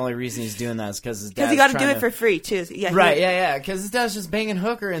 like, the only reason he's doing that is because his dad's Because he got to do it for free, too. Yeah, right, yeah. Because his dad's just banging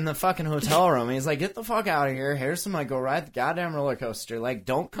hooker in the fucking hotel room. And he's like, get the fuck out of here. Harrison might go ride the goddamn roller coaster. Like,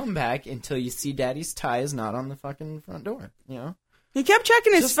 don't come back until you see daddy's tie is not on the fucking front door, you know? He kept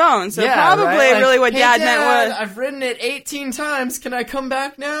checking his phone, so probably right? Like, really what hey, Dad meant was... I've ridden it 18 times. Can I come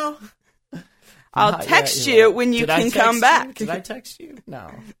back now? I'll text you when you can come back. Did I text you? No.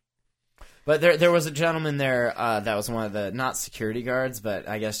 But there was a gentleman there that was one of the, not security guards, but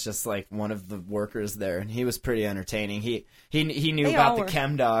I guess just like one of the workers there, and he was pretty entertaining. He knew about the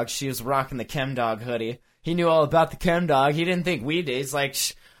chem dog. She was rocking the chem dog hoodie. He knew all about the chem dog. He didn't think we did. He's like...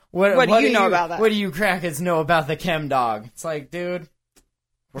 What do you know about that? What do you crackers know about the chem dog? It's like, dude,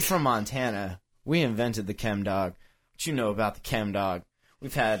 we're from Montana. We invented the chem dog. What you know about the chem dog?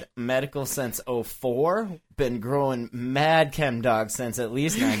 We've had medical since 2004. Been growing mad chem dog since at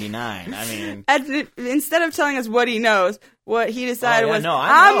least 99. I mean... Instead of telling us what he knows, what he decided was,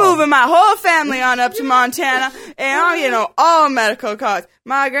 I'm moving my whole family on up to Montana, and I'm getting all medical cards.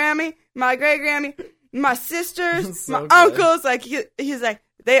 My Grammy, my great-Grammy, my sisters, my uncles. Like, he's like...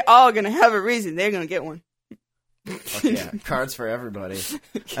 They all gonna have a reason. They're gonna get one. Yeah, cards for everybody.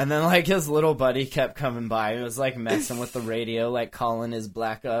 And then, like, his little buddy kept coming by. It was, like, messing with the radio, like, calling his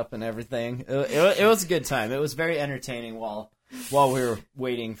black up and everything. It was a good time. It was very entertaining while we were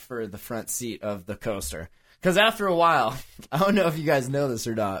waiting for the front seat of the coaster. Because after a while, I don't know if you guys know this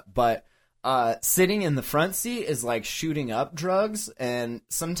or not, but sitting in the front seat is like shooting up drugs, and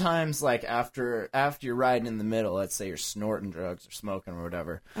sometimes like after you're riding in the middle, let's say you're snorting drugs or smoking or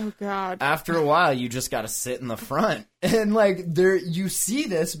whatever. Oh God! After a while, you just got to sit in the front, and like you see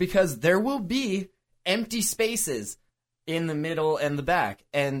this because there will be empty spaces in the middle and the back,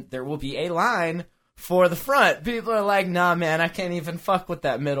 and there will be a line for the front. People are like, nah, man, I can't even fuck with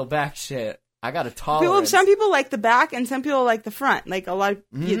that middle back shit. I got a tolerance. Some people like the back, and some people like the front. Like a lot of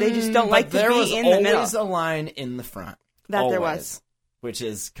they just don't like to be in the middle. There was always a line in the front. There was, which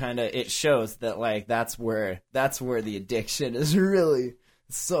is kind of, it shows that like that's where the addiction is really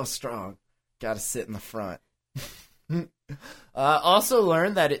so strong. Got to sit in the front. Also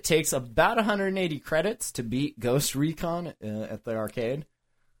learned that it takes about 180 credits to beat Ghost Recon at the arcade.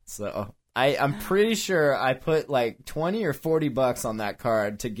 So I'm pretty sure I put like $20 or $40 on that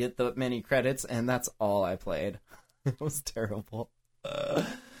card to get the many credits, and that's all I played. It was terrible.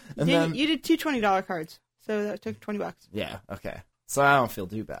 You did two $20 cards, so that took $20. Yeah, okay. So I don't feel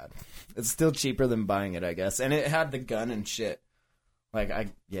too bad. It's still cheaper than buying it, I guess. And it had the gun and shit. Like, I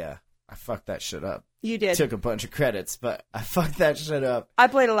fucked that shit up. You did. Took a bunch of credits, but I fucked that shit up. I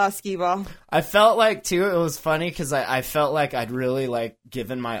played a lot of skee-ball. I felt like, too, it was funny because I felt like I'd really, like,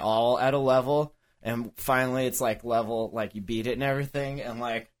 given my all at a level, and finally it's, like, level, like, you beat it and everything, and,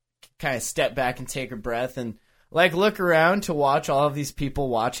 like, kind of step back and take a breath and, like, look around to watch all of these people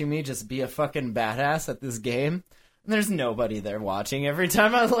watching me just be a fucking badass at this game. And there's nobody there watching. Every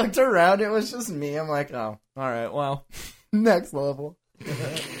time I looked around, it was just me. I'm like, oh, all right, well, next level.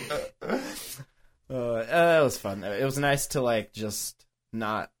 It was fun. It was nice to like just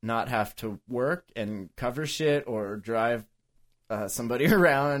not have to work and cover shit or drive somebody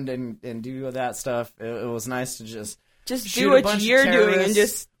around and do that stuff. It was nice to just do what you're doing and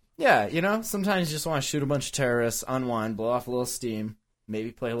just sometimes you just want to shoot a bunch of terrorists, unwind, blow off a little steam,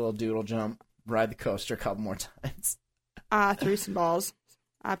 maybe play a little doodle jump, ride the coaster a couple more times. Threw some balls.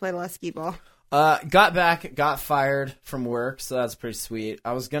 I played a lot of skee-ball. Got fired from work, so that's pretty sweet.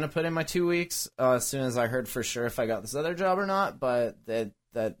 I was gonna put in my 2 weeks as soon as I heard for sure if I got this other job or not, but that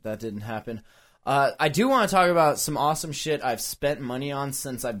didn't happen. I do want to talk about some awesome shit I've spent money on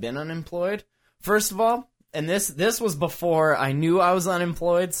since I've been unemployed. First of all, and this was before I knew I was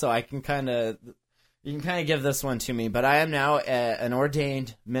unemployed, so you can kind of give this one to me. But I am now an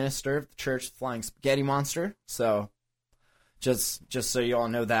ordained minister of the Church of the Flying Spaghetti Monster. So just so you all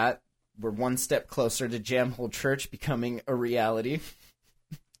know that. We're one step closer to Jamhole Church becoming a reality.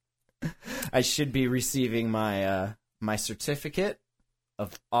 I should be receiving my my certificate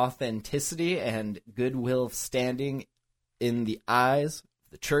of authenticity and goodwill standing in the eyes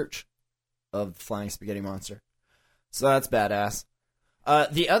of the Church of the Flying Spaghetti Monster. So that's badass.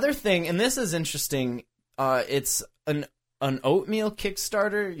 The other thing, and this is interesting, it's an oatmeal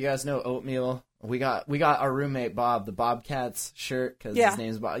Kickstarter. You guys know oatmeal. We got our roommate Bob, the Bobcats shirt, because his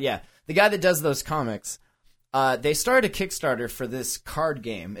name's Bob. Yeah, the guy that does those comics. They started a Kickstarter for this card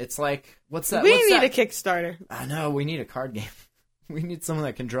game. It's like, what's that? We need a Kickstarter. I know, we need a card game. We need someone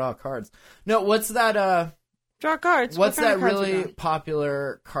that can draw cards. No, what's that? Draw cards. What's What kind that of cards are really drawn?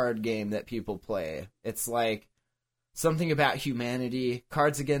 popular card game that people play? It's like something about humanity.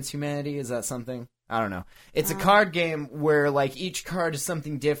 Cards Against Humanity, is that something? I don't know. It's a card game where, like, each card is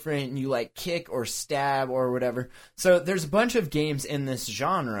something different, and you, like, kick or stab or whatever. So there's a bunch of games in this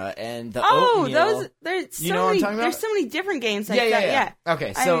genre, and the Oatmeal... there's so you know what I'm talking about? There's so many different games like that, yeah.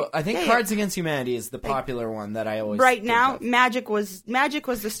 Okay, so I think Cards Against Humanity is the popular one that I always Right think now, of. Magic was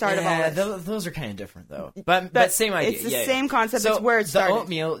the start of all this. Those are kind of different, though. But same idea. It's the same concept. So it's where it started. The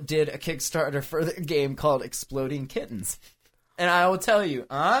Oatmeal did a Kickstarter for the game called Exploding Kittens. And I will tell you, see?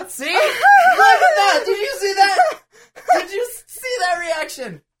 Look at that! Did you see that? Did you see that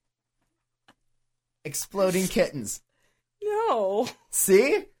reaction? Exploding Kittens. No.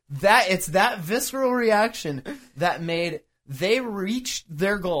 See? It's that visceral reaction that made... They reached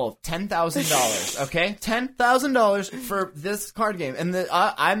their goal of $10,000, okay? $10,000 for this card game. And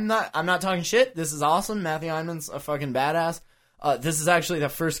I'm not talking shit. This is awesome. Matthew Hyman's a fucking badass. This is actually the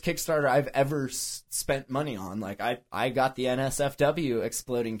first Kickstarter I've ever spent money on. Like, I got the NSFW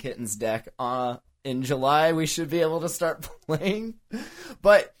Exploding Kittens deck in July. We should be able to start playing.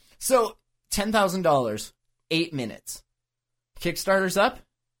 But, so, $10,000, 8 minutes. Kickstarter's up.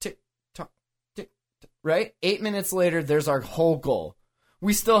 Tick, tock, tick, tock, right? 8 minutes later, there's our whole goal.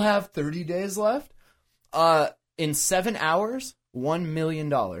 We still have 30 days left. In 7 hours, $1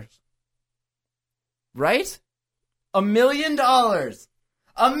 million. Right? $1 million! $1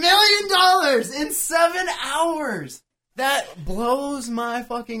 million in 7 hours! That blows my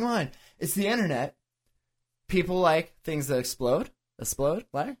fucking mind. It's the internet. People like things that explode,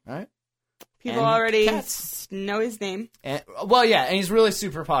 right? People And already cats. know his name. And, well, yeah, and he's really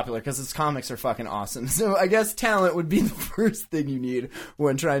super popular because his comics are fucking awesome. So I guess talent would be the first thing you need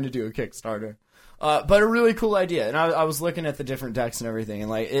when trying to do a Kickstarter. But a really cool idea. And I was looking at the different decks and everything, and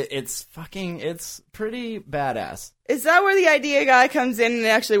like it's pretty badass. Is that where the idea guy comes in and it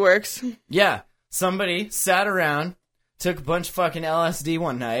actually works? Yeah. Somebody sat around, took a bunch of fucking LSD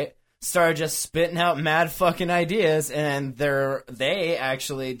one night, started just spitting out mad fucking ideas, and they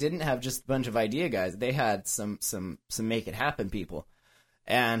actually didn't have just a bunch of idea guys. They had some make it happen people.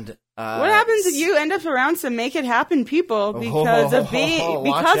 And what happens if you end up around some make it happen people because of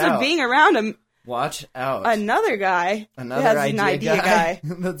being around them? Watch out. Another guy. Another has idea an idea guy.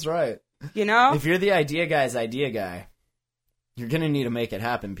 That's right. You know? If you're the idea guy's idea guy, you're going to need to make it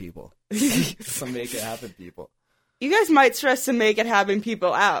happen people. Some make it happen people. You guys might stress some make it happen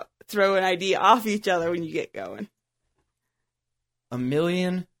people out. Throw an idea off each other when you get going. $1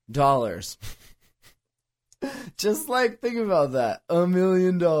 million. Just like, think about that. $1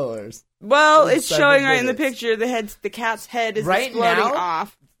 million. Well, it's showing right in the picture. The cat's head is right exploding now,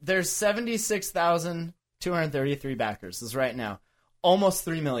 off. There's 76,233 backers. This is right now. Almost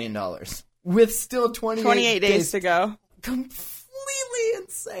 $3 million. With still 28 days to go. Completely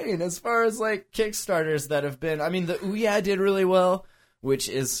insane as far as, like, Kickstarters that have been... I mean, the Ouya did really well, which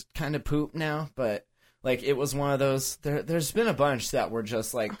is kind of poop now, but... Like, it was one of those... There's been a bunch that were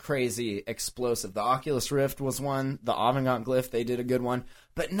just, like, crazy explosive. The Oculus Rift was one. The Avangant Glyph, they did a good one.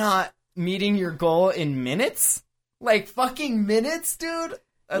 But not meeting your goal in minutes? Like, fucking minutes, dude?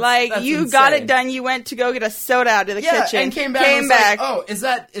 That's you insane. got it done. You went to go get a soda out of the kitchen. and came back. Like, oh, is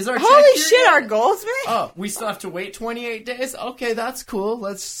our check Holy here shit, yet? our goals, man? Oh, we still have to wait 28 days? Okay, that's cool.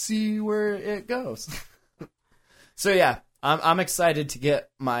 Let's see where it goes. So, yeah. I'm excited to get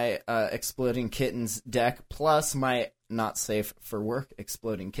my Exploding Kittens deck, plus my Not Safe for Work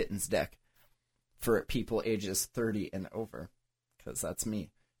Exploding Kittens deck for people ages 30 and over, because that's me.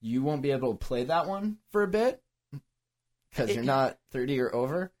 You won't be able to play that one for a bit, because you're not 30 or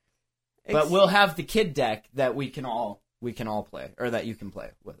over, but we'll have the kid deck that we can all play, or that you can play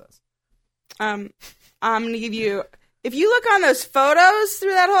with us. I'm going to give you... If you look on those photos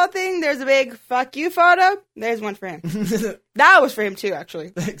through that whole thing, there's a big fuck you photo. There's one for him. That was for him too, actually.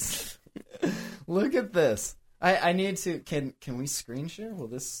 Thanks. Look at this. I need to... Can we screen share? Will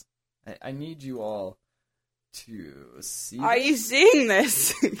this... I need you all to see Are you seeing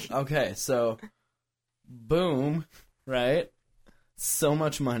this? Okay, so... Boom. Right? So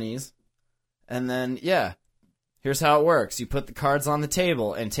much monies. And then, yeah. Here's how it works. You put the cards on the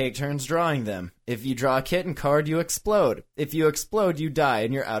table and take turns drawing them. If you draw a kitten card, you explode. If you explode, you die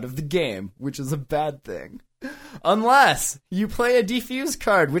and you're out of the game, which is a bad thing. Unless you play a defuse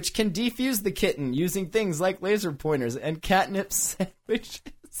card, which can defuse the kitten using things like laser pointers and catnip sandwiches.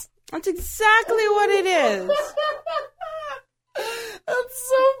 That's exactly what it is. That's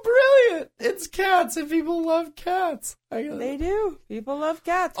so brilliant. It's cats and people love cats. They do. People love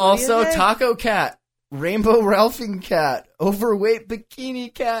cats. Also, Taco Cat. Rainbow Ralphing Cat, Overweight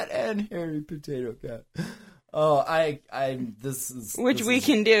Bikini Cat, and Hairy Potato Cat. This is which we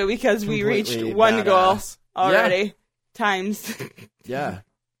can do because we reached completely one goal badass. already. Times. Yeah.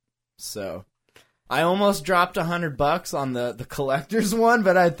 So, I almost dropped $100 on the collector's one,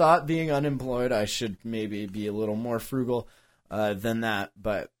 but I thought being unemployed, I should maybe be a little more frugal than that.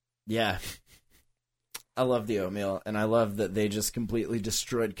 But yeah, I love the oatmeal, and I love that they just completely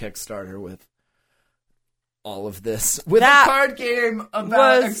destroyed Kickstarter with all of this. With a card game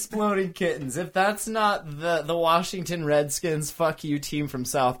about exploding kittens. If that's not the Washington Redskins fuck you team from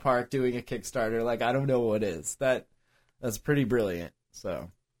South Park doing a Kickstarter, like, I don't know what is. That's pretty brilliant. So,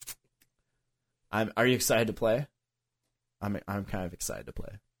 are you excited to play? I'm kind of excited to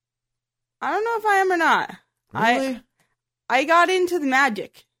play. I don't know if I am or not. Really? I got into the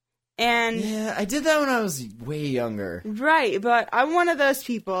Magic. And yeah, I did that when I was way younger. Right, but I'm one of those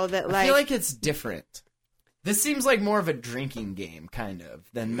people that I feel like it's different. This seems like more of a drinking game, kind of,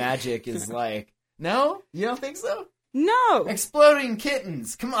 than Magic is like... No? You don't think so? No. Exploding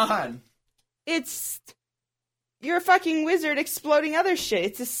kittens, come on. You're a fucking wizard exploding other shit.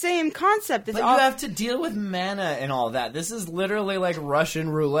 It's the same concept. But you have to deal with mana and all that. This is literally like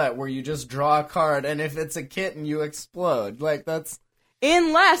Russian roulette, where you just draw a card, and if it's a kitten, you explode. Like, that's...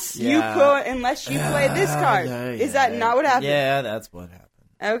 Unless you play this card. Is that not what happened? Yeah, that's what happened.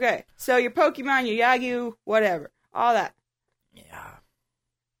 Okay. So your Pokemon, your Yagyu, whatever. All that. Yeah.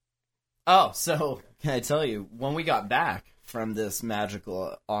 Oh, so can I tell you, when we got back from this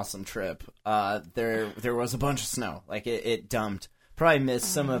magical, awesome trip, there was a bunch of snow. Like, it dumped. Probably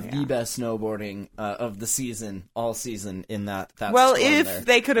missed some of the best snowboarding of the season, all season, in that well, if there.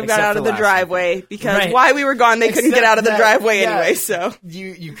 they could have got out of the driveway, because while we were gone, they couldn't get out of the driveway anyway, so.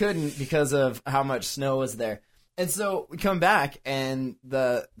 You couldn't because of how much snow was there. And so we come back, and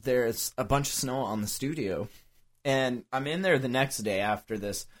there's a bunch of snow on the studio. And I'm in there the next day after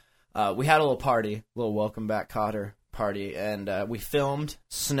this. We had a little party, a little welcome back Cotter party, and we filmed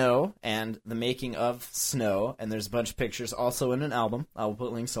snow and the making of snow, and there's a bunch of pictures also in an album. I will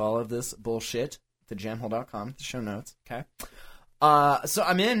put links to all of this bullshit to jamhole.com, the show notes, okay? So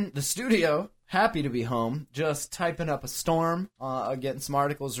I'm in the studio, happy to be home, just typing up a storm, getting some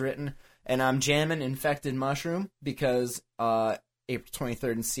articles written, and I'm jamming Infected Mushroom because April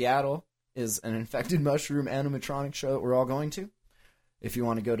 23rd in Seattle is an Infected Mushroom animatronic show that we're all going to. If you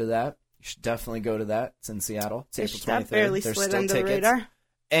want to go to that, you should definitely go to that. It's in Seattle. It's April 23rd. That barely There's slid still under tickets. the radar.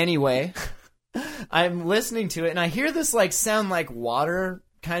 Anyway, I'm listening to it, and I hear this like sound like water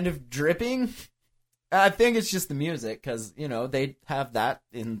kind of dripping. I think it's just the music, because, you know, they have that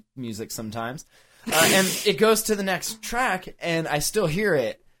in music sometimes. And it goes to the next track, and I still hear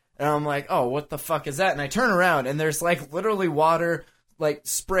it. And I'm like, oh, what the fuck is that? And I turn around, and there's like literally water like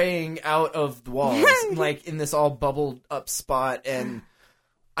spraying out of the walls, like in this all bubbled up spot, and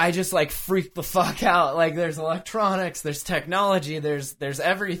I just like freaked the fuck out. Like, there's electronics, there's technology, there's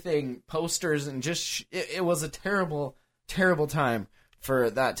everything, posters, and just it was a terrible, terrible time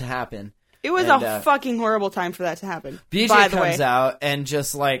for that to happen. It was a fucking horrible time for that to happen. BJ comes out and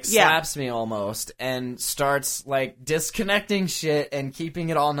just like slaps me almost and starts like disconnecting shit and keeping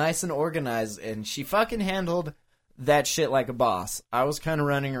it all nice and organized, and she fucking handled that shit like a boss. I was kind of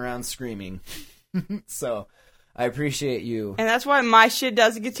running around screaming. So I appreciate you. And that's why my shit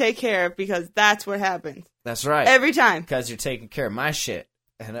doesn't get taken care of, because that's what happens. That's right. Every time. Because you're taking care of my shit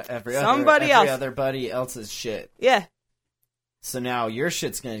and every Somebody other buddy else's shit. Yeah. So now your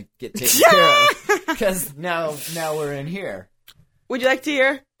shit's going to get taken care of, because now we're in here. Would you like to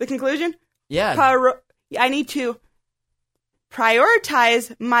hear the conclusion? Yeah. I need to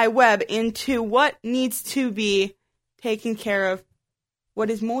prioritize my web into what needs to be taken care of.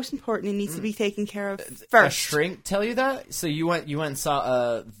 What is most important and needs to be taken care of first. A shrink tell you that? So you went and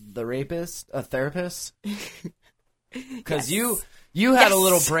saw the rapist, a therapist? Because you had a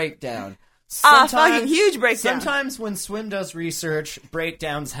little breakdown. Fucking huge breakdown. Sometimes when Swim does research,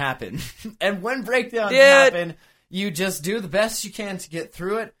 breakdowns happen. And when breakdowns happen, you just do the best you can to get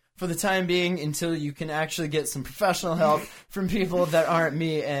through it for the time being until you can actually get some professional help from people that aren't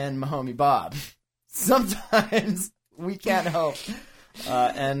me and my homie Bob. Sometimes we can't help.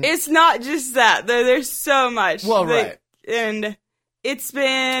 And it's not just that. There's so much. Well, right. And it's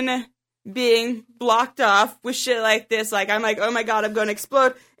been being blocked off with shit like this. Like, I'm like, oh my god, I'm going to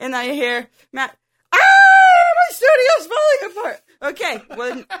explode. And then I hear Matt, my studio's falling apart. Okay,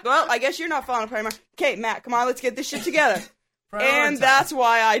 well, I guess you're not falling apart anymore. Okay, Matt, come on, let's get this shit together. And that's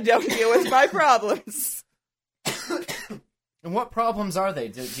why I don't deal with my problems. And what problems are they?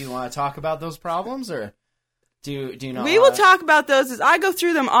 Do you want to talk about those problems, or? Do you know? We will talk about those as I go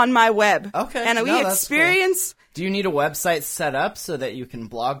through them on my web. Okay. And we that's experience... cool. Do you need a website set up so that you can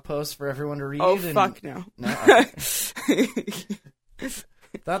blog post for everyone to read? Oh, fuck no. No? Okay.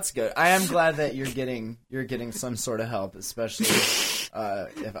 That's good. I am glad that you're getting some sort of help, especially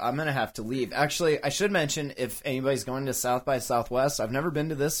if I'm gonna have to leave. Actually, I should mention, if anybody's going to South by Southwest, I've never been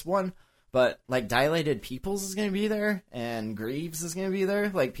to this one, but like Dilated Peoples is gonna be there, and Greaves is gonna be there,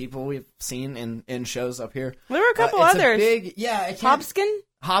 like people we've seen in shows up here. There were a couple it's others. Hopskin.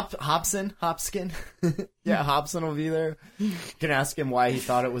 Hopskin? Hopskin. Yeah, Hopson will be there. You can ask him why he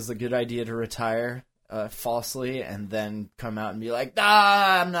thought it was a good idea to retire falsely, and then come out and be like,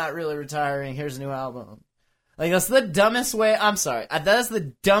 I'm not really retiring, here's a new album. Like, that's the dumbest way, I'm sorry, that's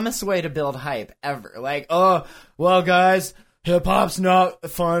the dumbest way to build hype ever. Like, oh, well guys, hip-hop's not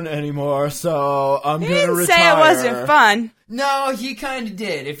fun anymore, so I'm gonna retire. He didn't say it wasn't fun. No, he kind of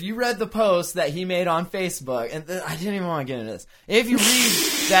did. If you read the post that he made on Facebook, and I didn't even want to get into this. If you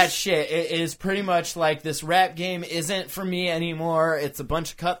read that shit, it is pretty much like, this rap game isn't for me anymore. It's a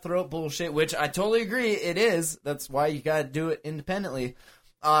bunch of cutthroat bullshit, which I totally agree it is. That's why you gotta do it independently.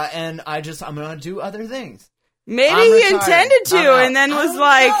 And I'm gonna do other things. Maybe he intended to, and then was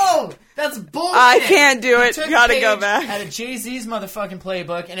like, "No, that's bullshit. I can't do it. Gotta go back." Had a Jay-Z's motherfucking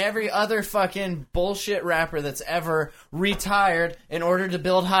playbook, and every other fucking bullshit rapper that's ever retired in order to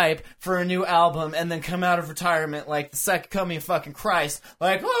build hype for a new album, and then come out of retirement like the second coming of fucking Christ.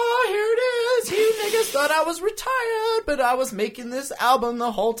 Like, oh, here it is. You niggas thought I was retired, but I was making this album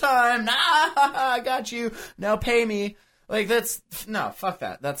the whole time. Nah, I got you. Now pay me. Like, no, fuck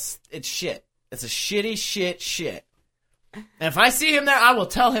that. It's shit. It's a shitty shit. And if I see him there, I will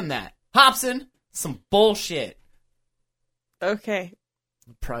tell him that. Hobson, some bullshit. Okay.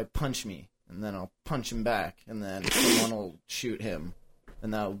 He'll probably punch me, and then I'll punch him back, and then someone will shoot him.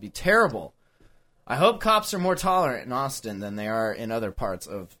 And that would be terrible. I hope cops are more tolerant in Austin than they are in other parts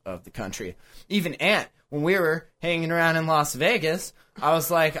of the country. Even Ant, when we were hanging around in Las Vegas, I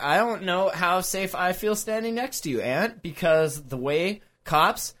was like, I don't know how safe I feel standing next to you, Ant, because the way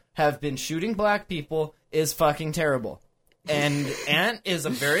cops have been shooting black people is fucking terrible. And Ant is a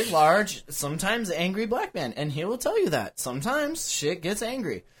very large, sometimes angry black man, and he will tell you that. Sometimes shit gets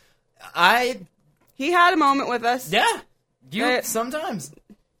angry. He had a moment with us. Yeah. Sometimes.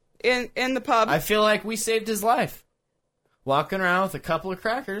 In the pub. I feel like we saved his life. Walking around with a couple of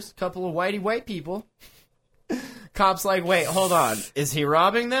crackers, a couple of white people. Cops like, wait, hold on. Is he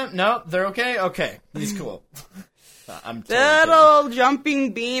robbing them? No, they're okay? Okay. He's cool. I'm totally that kidding. old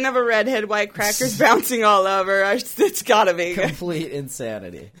jumping bean of a redhead, white crackers bouncing all over. It's gotta be complete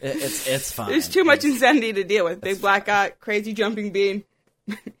insanity. It's fine. There's too much insanity to deal with. Big black guy, crazy jumping bean.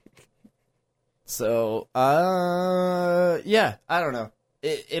 So, yeah, I don't know.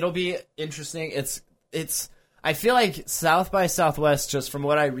 It'll be interesting. I feel like South by Southwest, just from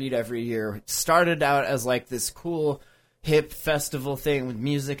what I read every year, started out as like this cool hip festival thing with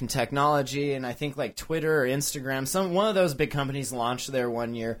music and technology, and I think like Twitter or Instagram, one of those big companies launched there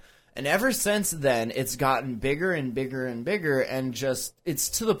one year, and ever since then it's gotten bigger and bigger and bigger, and just it's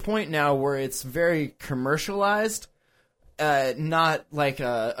to the point now where it's very commercialized, not like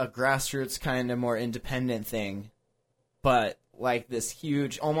a grassroots kind of more independent thing, but like this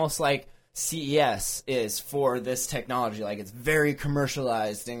huge, almost like CES is for this technology. Like, it's very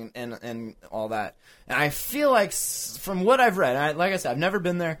commercialized and all that. And I feel like, from what I've read, like I said, I've never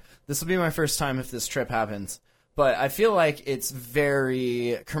been there. This will be my first time if this trip happens. But I feel like it's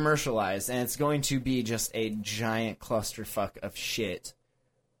very commercialized, and it's going to be just a giant clusterfuck of shit.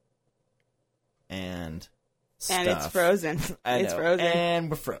 And stuff. And it's frozen. It's frozen. And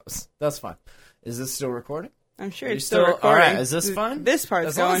we're froze. That's fine. Is this still recording? I'm sure it's still recording. All right, is this fun? This part's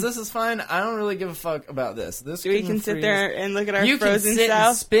as going. long as this is fine, I don't really give a fuck about this. We can sit there and look at our you frozen can sit south.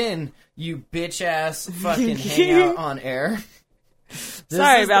 and spin, you bitch ass fucking hang out on air.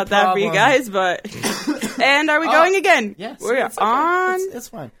 Sorry about that for you guys, but and are we going again? Yes, we're it's okay. on. It's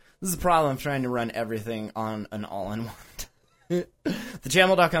fine. This is the problem of trying to run everything on an all-in-one.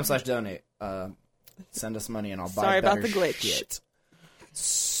 Thejamel.com/donate. Send us money and I'll buy. Sorry about better the glitch. Shit.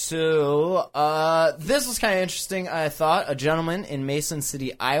 So, this was kind of interesting, I thought. A gentleman in Mason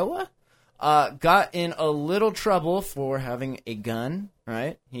City, Iowa, got in a little trouble for having a gun,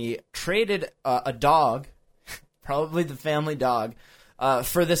 right? He traded a dog, probably the family dog,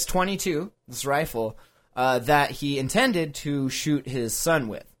 for this .22, this rifle, that he intended to shoot his son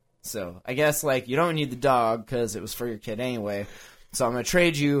with. So, I guess, like, you don't need the dog because it was for your kid anyway. So I'm going to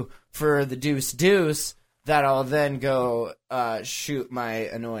trade you for the deuce that I'll then go shoot my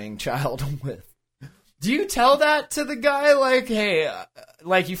annoying child with. Do you tell that to the guy, like, hey,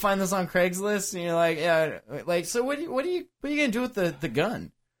 like you find this on Craigslist, and you're like, yeah, like, so what are you gonna do with the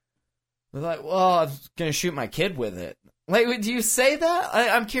gun? They're like, well, I'm gonna shoot my kid with it. Like, do you say that?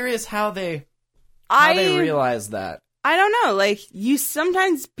 I'm curious how they realize that. I don't know. Like,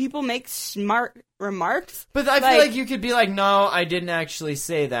 sometimes people make smart remarks. But I feel like you could be like, no, I didn't actually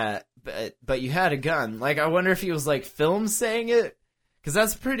say that, but you had a gun. Like, I wonder if he was, like, filmed saying it? Because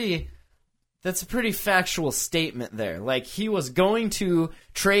that's a pretty factual statement there. Like, he was going to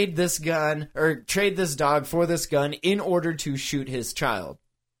trade this gun, or trade this dog for this gun in order to shoot his child.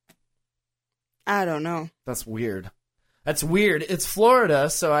 I don't know. That's weird. That's weird. It's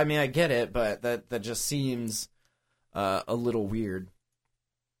Florida, so, I mean, I get it, but that just seems a little weird.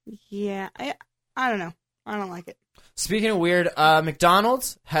 Yeah, I don't know. I don't like it. Speaking of weird,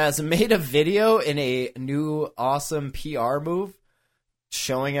 McDonald's has made a video in a new awesome PR move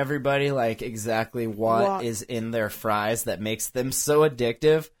showing everybody, like, exactly what is in their fries that makes them so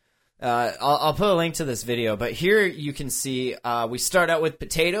addictive. I'll put a link to this video, but here you can see we start out with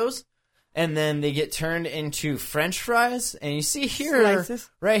potatoes, and then they get turned into French fries, and you see here, slices.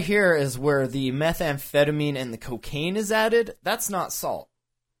 Right here is where the methamphetamine and the cocaine is added. That's not salt.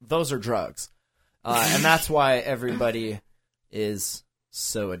 Those are drugs. And that's why everybody is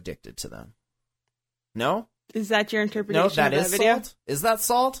so addicted to them. No? Is that your interpretation of that video? Salt? Is that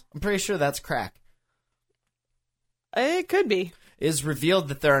salt? I'm pretty sure that's crack. It could be. It is revealed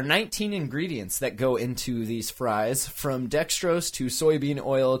that there are 19 ingredients that go into these fries, from dextrose to soybean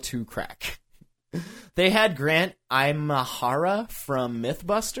oil to crack. They had Grant Imahara from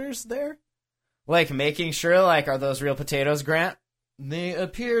Mythbusters there. Like, making sure, like, are those real potatoes, Grant? They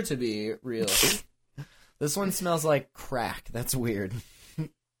appear to be real. This one smells like crack. That's weird.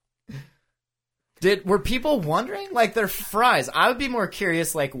 Were people wondering? Like, their fries. I would be more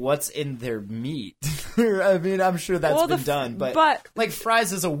curious, like, what's in their meat. I mean, I'm sure that's been done, but, like,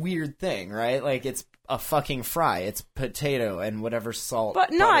 fries is a weird thing, right? Like, it's a fucking fry. It's potato and whatever salt. But,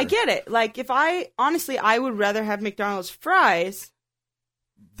 no, butter. I get it. Like, honestly, I would rather have McDonald's fries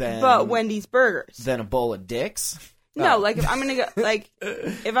but Wendy's burgers. Than a bowl of dicks? No, like, if I'm gonna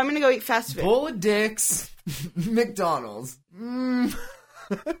go eat fast food. Bowl of dicks, McDonald's.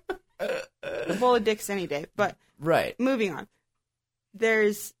 A bowl of dicks any day, but right. Moving on.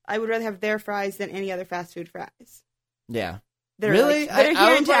 I would rather have their fries than any other fast food fries. Yeah. Really? They're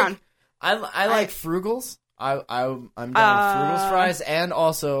here in town. I like Frugals. I'm down with Frugals fries and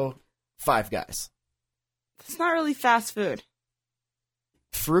also Five Guys. It's not really fast food.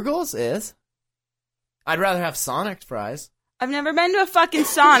 Frugals is? I'd rather have Sonic fries. I've never been to a fucking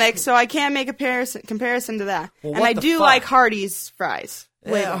Sonic, so I can't make a comparison to that. Well, and I do like Hardee's fries.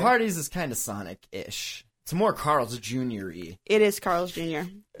 Yeah, Hardee's is kind of Sonic-ish. It's more Carl's Jr.-y. It is Carl's Jr.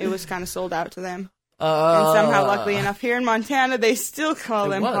 It was kind of sold out to them. And somehow, luckily enough, here in Montana, they still call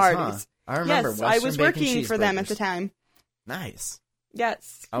them Hardee's. Huh? I remember. Yes, I was working for them at the time. Nice.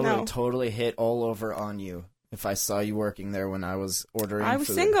 Yes. I would have totally hit all over on you if I saw you working there when I was ordering food. I was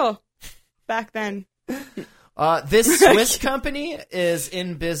single back then. This Swiss company is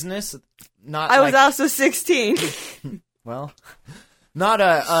in business. I was also 16. Well, not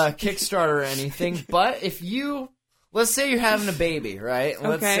a Kickstarter or anything, but let's say you're having a baby, right? Okay.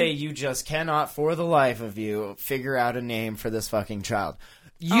 Let's say you just cannot, for the life of you, figure out a name for this fucking child.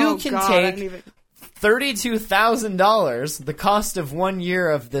 You can take $32,000, the cost of 1 year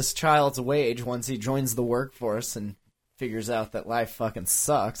of this child's wage once he joins the workforce and figures out that life fucking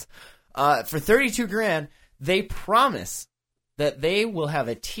sucks. For $32,000, they promise that they will have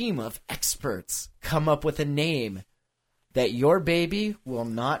a team of experts come up with a name that your baby will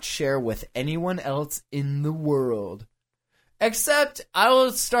not share with anyone else in the world. Except I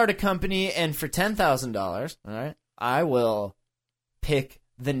will start a company, and for $10,000, all right, I will pick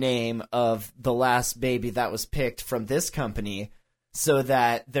the name of the last baby that was picked from this company so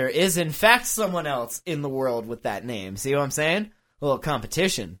that there is, in fact, someone else in the world with that name. See what I'm saying? A little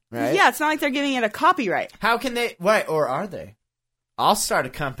competition, right? Yeah, it's not like they're giving it a copyright. How can they? Right, or are they? I'll start a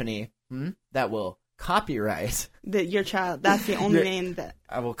company that will copyright your child. That's the only name that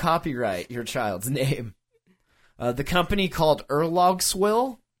I will copyright your child's name. The company called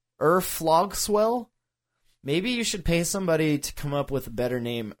Erflogswell. Maybe you should pay somebody to come up with a better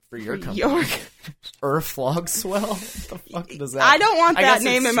name for your company. Erflogswell? What the fuck does that? I don't want that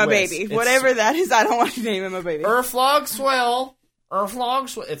name in my baby. Whatever that is, I don't want to name in my baby. Erflogswell.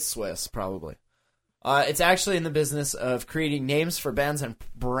 It's Swiss, probably. It's actually in the business of creating names for brands and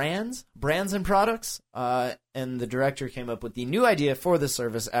products. And the director came up with the new idea for the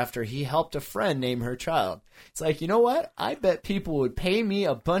service after he helped a friend name her child. It's like, you know what? I bet people would pay me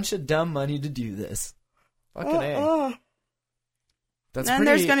a bunch of dumb money to do this. Fucking A. That's And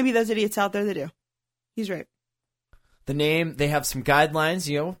there's going to be those idiots out there that do. He's right. The name, they have some guidelines,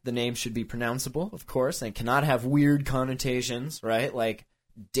 the name should be pronounceable, of course, and cannot have weird connotations, right? Like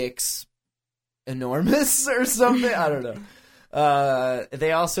Dick's enormous or something. I don't know.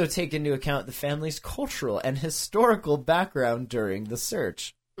 They also take into account the family's cultural and historical background during the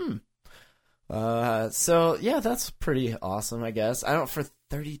search. So yeah, that's pretty awesome, I guess. I don't, for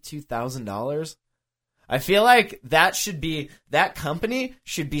 $32,000. I feel like that company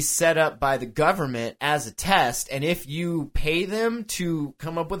should be set up by the government as a test, and if you pay them to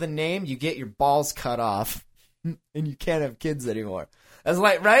come up with a name, you get your balls cut off, and you can't have kids anymore. That's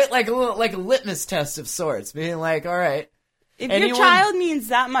like, right? Like a litmus test of sorts, being like, all right. If your child means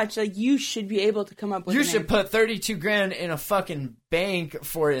that much, like, you should be able to come up with a name. You should put $32,000 in a fucking bank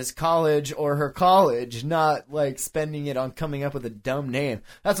for his college or her college, not, like, spending it on coming up with a dumb name.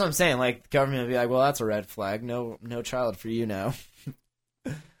 That's what I'm saying. Like, the government would be like, well, that's a red flag. No child for you now.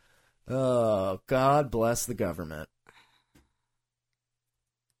 Oh, God bless the government.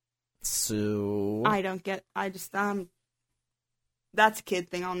 So... that's a kid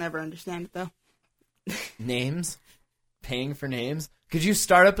thing. I'll never understand it, though. Names? Paying for names? Could you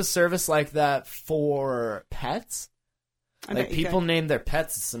start up a service like that for pets? Like, people name their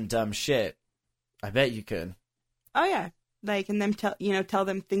pets some dumb shit. I bet you could. Oh, yeah. Like, and them tell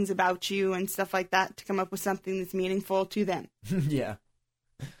them things about you and stuff like that to come up with something that's meaningful to them. Yeah.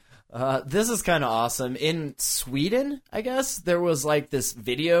 This is kind of awesome. In Sweden, I guess, there was like this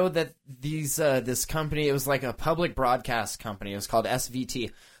video that this company, it was like a public broadcast company. It was called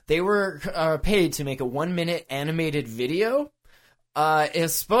SVT. They were paid to make a 1-minute animated video.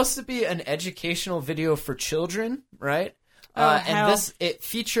 It's supposed to be an educational video for children, right? It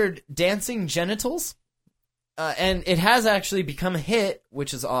featured dancing genitals. And it has actually become a hit,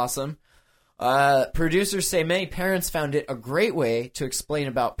 which is awesome. Producers say many parents found it a great way to explain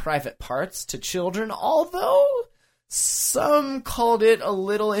about private parts to children, although some called it a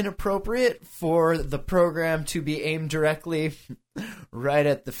little inappropriate for the program to be aimed directly right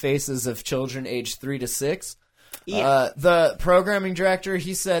at the faces of children aged 3 to 6. Yeah. The programming director,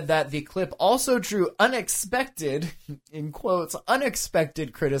 he said that the clip also drew unexpected, in quotes,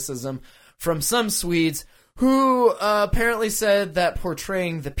 unexpected criticism from some Swedes who apparently said that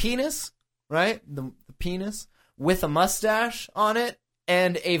portraying the penis, right, the penis, with a mustache on it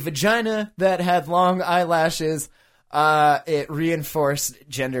and a vagina that had long eyelashes, it reinforced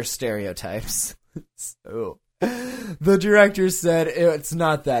gender stereotypes. So, the director said, it's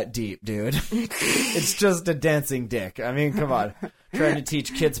not that deep, dude. It's just a dancing dick. I mean, come on. Trying to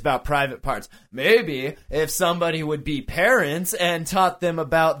teach kids about private parts. Maybe if somebody would be parents and taught them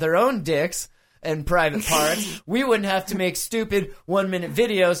about their own dicks and private parts, we wouldn't have to make stupid 1-minute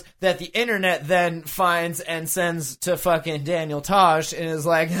videos that the internet then finds and sends to fucking Daniel Tosh and is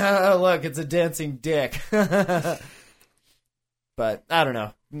like, oh, look, it's a dancing dick. But I don't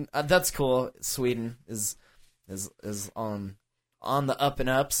know. That's cool. Sweden is on the up and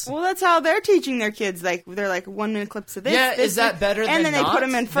ups. Well, that's how they're teaching their kids. Like, they're like 1-minute clips of this. Yeah, is that better than and then not? They put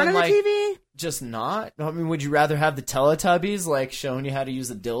them in front of the TV? Just not? I mean, would you rather have the Teletubbies, like, showing you how to use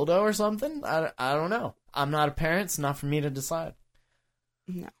a dildo or something? I don't know. I'm not a parent. It's not for me to decide.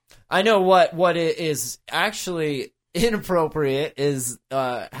 No. I know what it is actually inappropriate is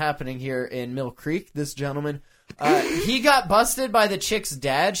happening here in Mill Creek. This gentleman, he got busted by the chick's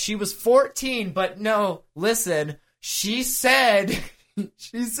dad. She was 14, but no, listen, she said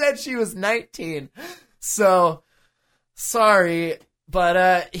she was 19. So, sorry,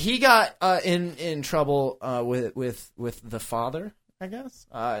 but he got in trouble with the father, I guess.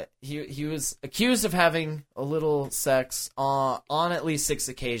 He was accused of having a little sex on at least 6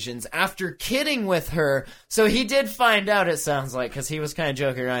 occasions after kidding with her. So he did find out, it sounds like, because he was kind of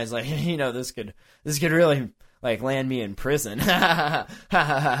joking around. He's like, this could really, like, land me in prison.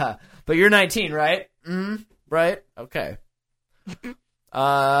 But you're 19, right? Right? Okay.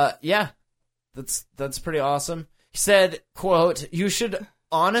 Yeah. That's pretty awesome. He said, quote, "You should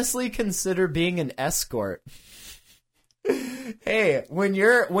honestly consider being an escort." Hey, when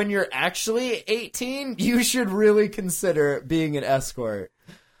you're actually 18, you should really consider being an escort.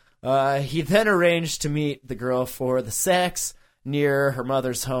 He then arranged to meet the girl for the sex near her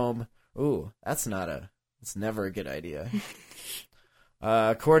mother's home. Ooh, that's never a good idea.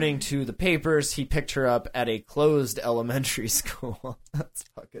 According to the papers, he picked her up at a closed elementary school. That's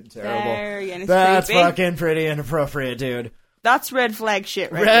fucking terrible. That's fucking pretty inappropriate, dude. That's red flag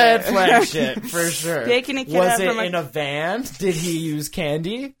shit right Red there. flag shit, for sure. Taking a kid Was out it from in a van? Did he use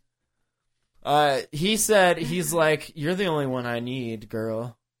candy? He said, he's like, "You're the only one I need,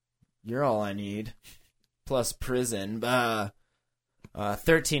 girl. You're all I need. plus prison.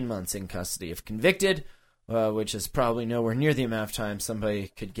 13 months in custody if convicted, which is probably nowhere near the amount of time somebody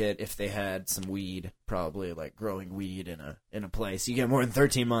could get if they had some weed, probably like growing weed in a place. You get more than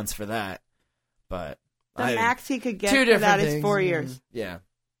 13 months for that. But the max he could get for that is 4 years. Yeah.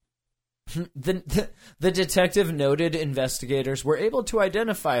 The detective noted investigators were able to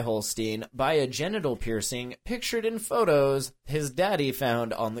identify Holstein by a genital piercing pictured in photos his daddy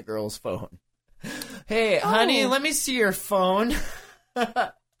found on the girl's phone. Hey, honey, let me see your phone.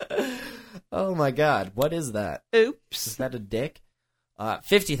 Oh my God, what is that? Oops. Is that a dick?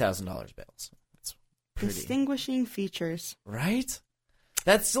 $50,000 bails. That's pretty. Distinguishing features. Right?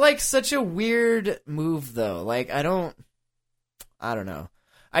 That's like such a weird move though. Like I don't know.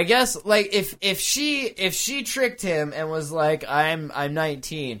 I guess like if she tricked him and was like I'm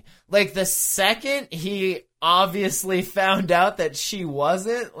 19, like the second he obviously found out that she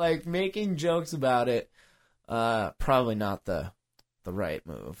wasn't, like making jokes about it, probably not the right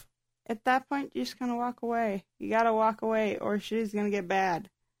move. At that point, you just gonna walk away. You gotta walk away, or shit's gonna get bad.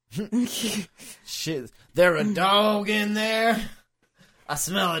 Shit, there a dog in there? I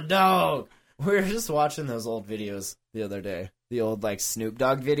smell a dog. We were just watching those old videos the other day. The old, like, Snoop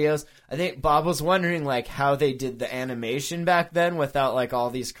Dogg videos. I think Bob was wondering, like, how they did the animation back then without, like, all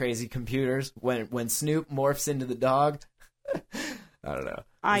these crazy computers when Snoop morphs into the dog. I don't know.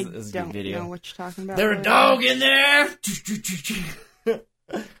 I don't know what you're talking about. There a dog in there?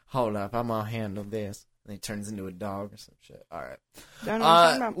 Hold up, I'm gonna handle this. And he turns into a dog or some shit. All right. Don't know what you're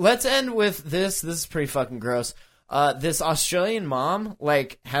talking about. Let's end with this. This is pretty fucking gross. This Australian mom,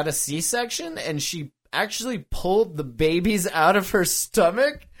 like, had a C-section, and she actually pulled the babies out of her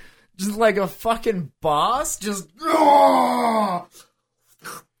stomach, just like a fucking boss, just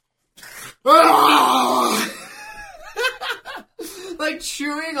like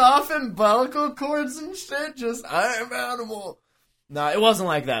chewing off umbilical cords and shit. Just I am animal. No, it wasn't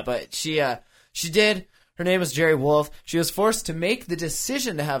like that, but she did. Her name was Jerry Wolf. She was forced to make the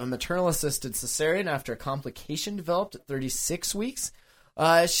decision to have a maternal-assisted cesarean after a complication developed at 36 weeks.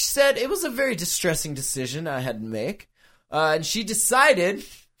 She said it was a very distressing decision I had to make. And she decided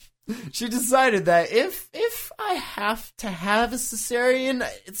that if I have to have a cesarean,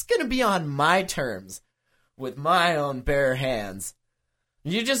 it's going to be on my terms, with my own bare hands.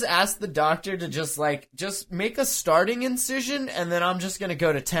 You just ask the doctor to just make a starting incision, and then I'm just going to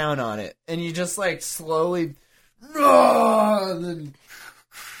go to town on it. And you just, like, slowly...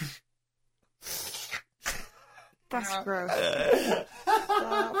 That's gross.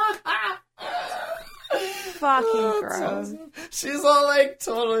 Fucking gross. She's all, like,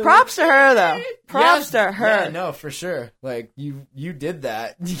 totally... Props to her, though. Props to her. Yeah, no, for sure. Like, you did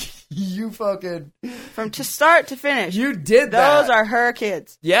that. You fucking... From to start to finish. You did that. Those are her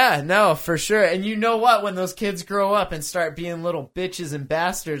kids. Yeah, no, for sure. And you know what? When those kids grow up and start being little bitches and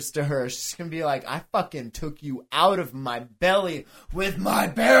bastards to her, she's gonna be like, I fucking took you out of my belly with my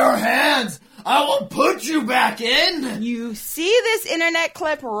bare hands. I will put you back in. You see this internet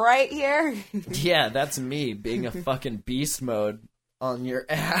clip right here? Yeah, that's me being a fucking beast mode on your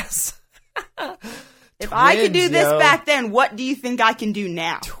ass. If I could do this back then, what do you think I can do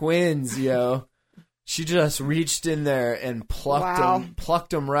now? Twins, yo. She just reached in there and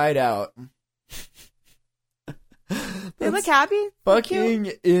plucked them right out. They look happy.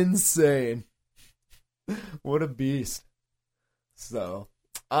 Fucking insane. What a beast. So,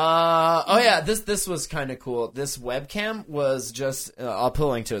 oh yeah, this was kind of cool. This webcam was just, I'll put a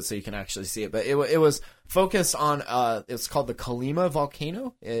link to it so you can actually see it, but it was focused on, it's called the Colima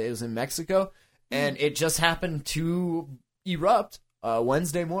volcano. It was in Mexico, and it just happened to erupt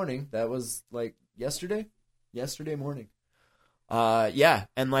Wednesday morning. That was like yesterday morning. Yeah,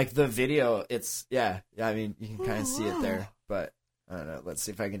 and like the video, it's, I mean, you can kind of see it there, but I don't know. Let's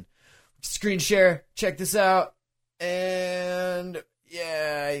see if I can screen share. Check this out. And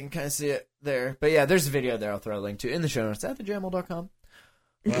yeah, you can kind of see it there. But yeah, there's a video there I'll throw a link to in the show notes at thejamel.com.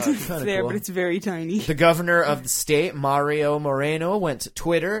 It's there, cool. But it's very tiny. The governor of the state, Mario Moreno, went to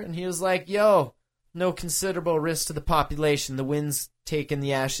Twitter and he was like, yo, no considerable risk to the population. The wind's taking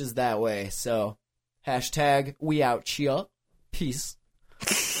the ashes that way. So, hashtag we out here. Peace.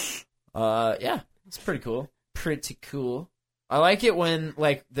 Yeah, it's pretty cool. Pretty cool. I like it when,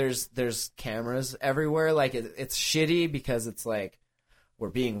 like, there's cameras everywhere. Like, it's shitty because it's like we're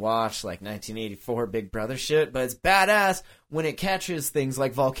being watched, like 1984 Big Brother shit. But it's badass when it catches things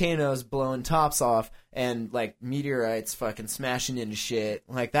like volcanoes blowing tops off and, like, meteorites fucking smashing into shit.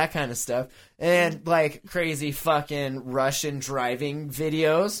 Like, that kind of stuff. And, like, crazy fucking Russian driving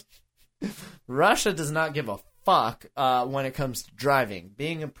videos. Russia does not give a fuck when it comes to driving.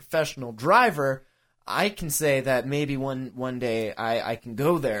 Being a professional driver, I can say that maybe one day I can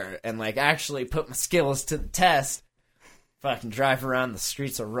go there and like actually put my skills to the test. Fucking drive around the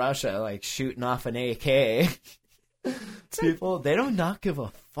streets of Russia like shooting off an AK. People, they don't not give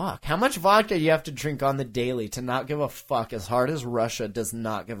a fuck. How much vodka you have to drink on the daily to not give a fuck as hard as Russia does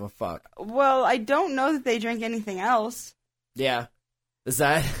not give a fuck? Well, I don't know that they drink anything else. Yeah. Is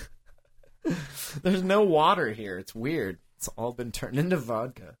that... There's no water here. It's weird. It's all been turned into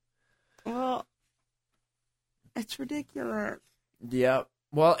vodka. Well, it's ridiculous. Yep.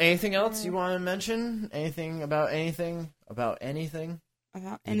 Well, anything else you want to mention? Anything about anything? About anything?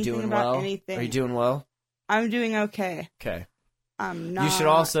 About You anything doing about well? anything. Are you doing well? I'm doing okay. Okay. I'm not. You should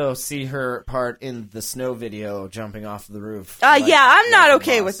also see her part in the snow video jumping off the roof. Yeah, I'm not like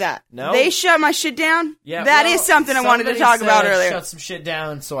okay boss. with that. No? They shut my shit down? Yeah, That well, is something I wanted to talk somebody about said earlier. Shut some shit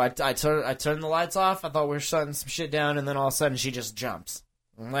down, so I turned the lights off. I thought we were shutting some shit down, and then all of a sudden she just jumps.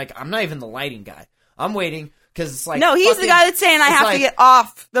 I'm like, I'm not even the lighting guy. I'm waiting, because it's like... No, he's the guy that's saying I have to get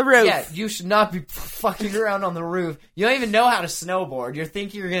off the roof. Yeah, you should not be fucking around on the roof. You don't even know how to snowboard. You're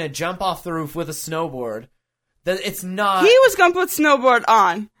thinking you're going to jump off the roof with a snowboard. It's not... He was going to put snowboard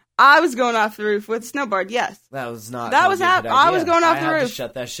on. I was going off the roof with snowboard, yes. That was not... That was happening. I was going off the I had roof. to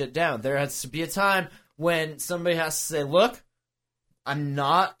shut that shit down. There has to be a time when somebody has to say, look, I'm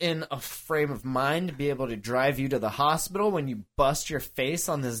not in a frame of mind to be able to drive you to the hospital when you bust your face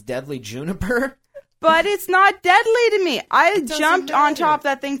on this deadly juniper. But it's not deadly to me. I jumped on matter. top of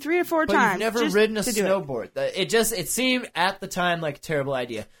that thing 3 or 4 But times. you've never just ridden a to do it. snowboard. It seemed at the time like a terrible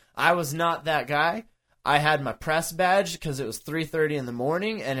idea. I was not that guy. I had my press badge because it was 3:30 in the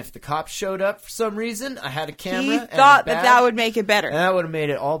morning, and if the cops showed up for some reason, I had a camera. He and a thought badge, that would make it better. and that would have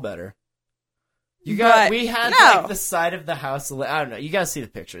made it all better. We had no. like the side of the house. I don't know. You guys see the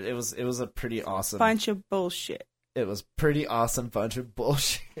picture. It was a pretty awesome Bunch of bullshit. It was pretty awesome bunch of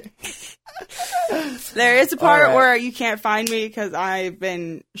bullshit. There is a part right. where you can't find me because I've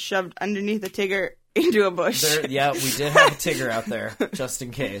been shoved underneath a Tigger into a bush. Yeah, we did have a Tigger out there just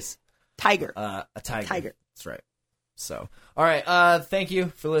in case. Tiger. A tiger. Tiger. That's right. So, all right. Thank you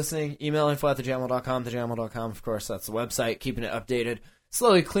for listening. Email info@thejamhole.com. Thejamhole.com, of course, that's the website. Keeping it updated.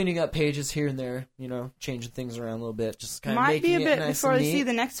 Slowly cleaning up pages here and there. Changing things around a little bit. Just kind of Might be making a bit it nice before and they neat. see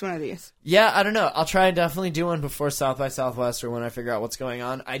the next one of these. Yeah, I don't know. I'll try and definitely do one before South by Southwest or when I figure out what's going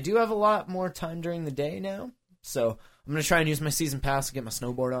on. I do have a lot more time during the day now, so I'm going to try and use my season pass to get my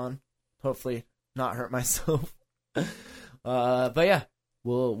snowboard on. Hopefully not hurt myself. But yeah,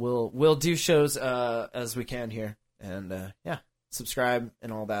 we'll do shows as we can here. And yeah, subscribe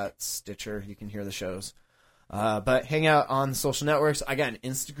and all that. Stitcher, you can hear the shows. But hang out on the social networks. I got an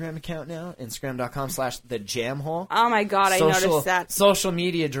Instagram account now, Instagram.com/thejamhole. Oh my god, I noticed that. Social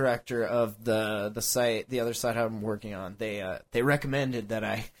media director of the site, the other site I'm working on, they recommended that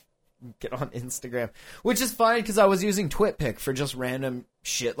I get on Instagram, which is fine because I was using TwitPic for just random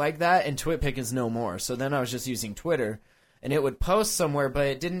shit like that, and TwitPic is no more. So then I was just using Twitter, and it would post somewhere, but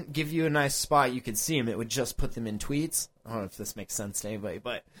it didn't give you a nice spot you could see them. It would just put them in tweets. I don't know if this makes sense to anybody,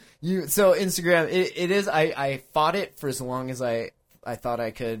 but so Instagram, it is. I fought it for as long as I thought I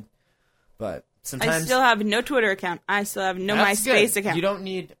could, but sometimes I still have no Twitter account. I still have no that's MySpace good. account.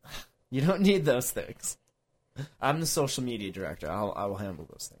 You don't need those things. I'm the social media director. I will handle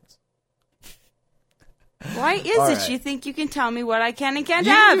those things. Why is All it right. you think you can tell me what I can and can't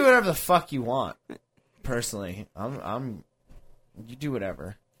You have? can do whatever the fuck you want. Personally, you do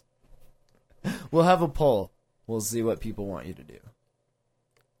whatever. We'll have a poll. We'll see what people want you to do.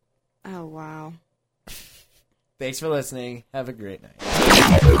 Oh, wow. Thanks for listening. Have a great night.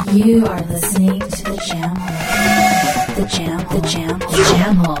 You are listening to The Jam Hole. The Jam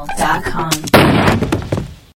Hole. Jamhole.com.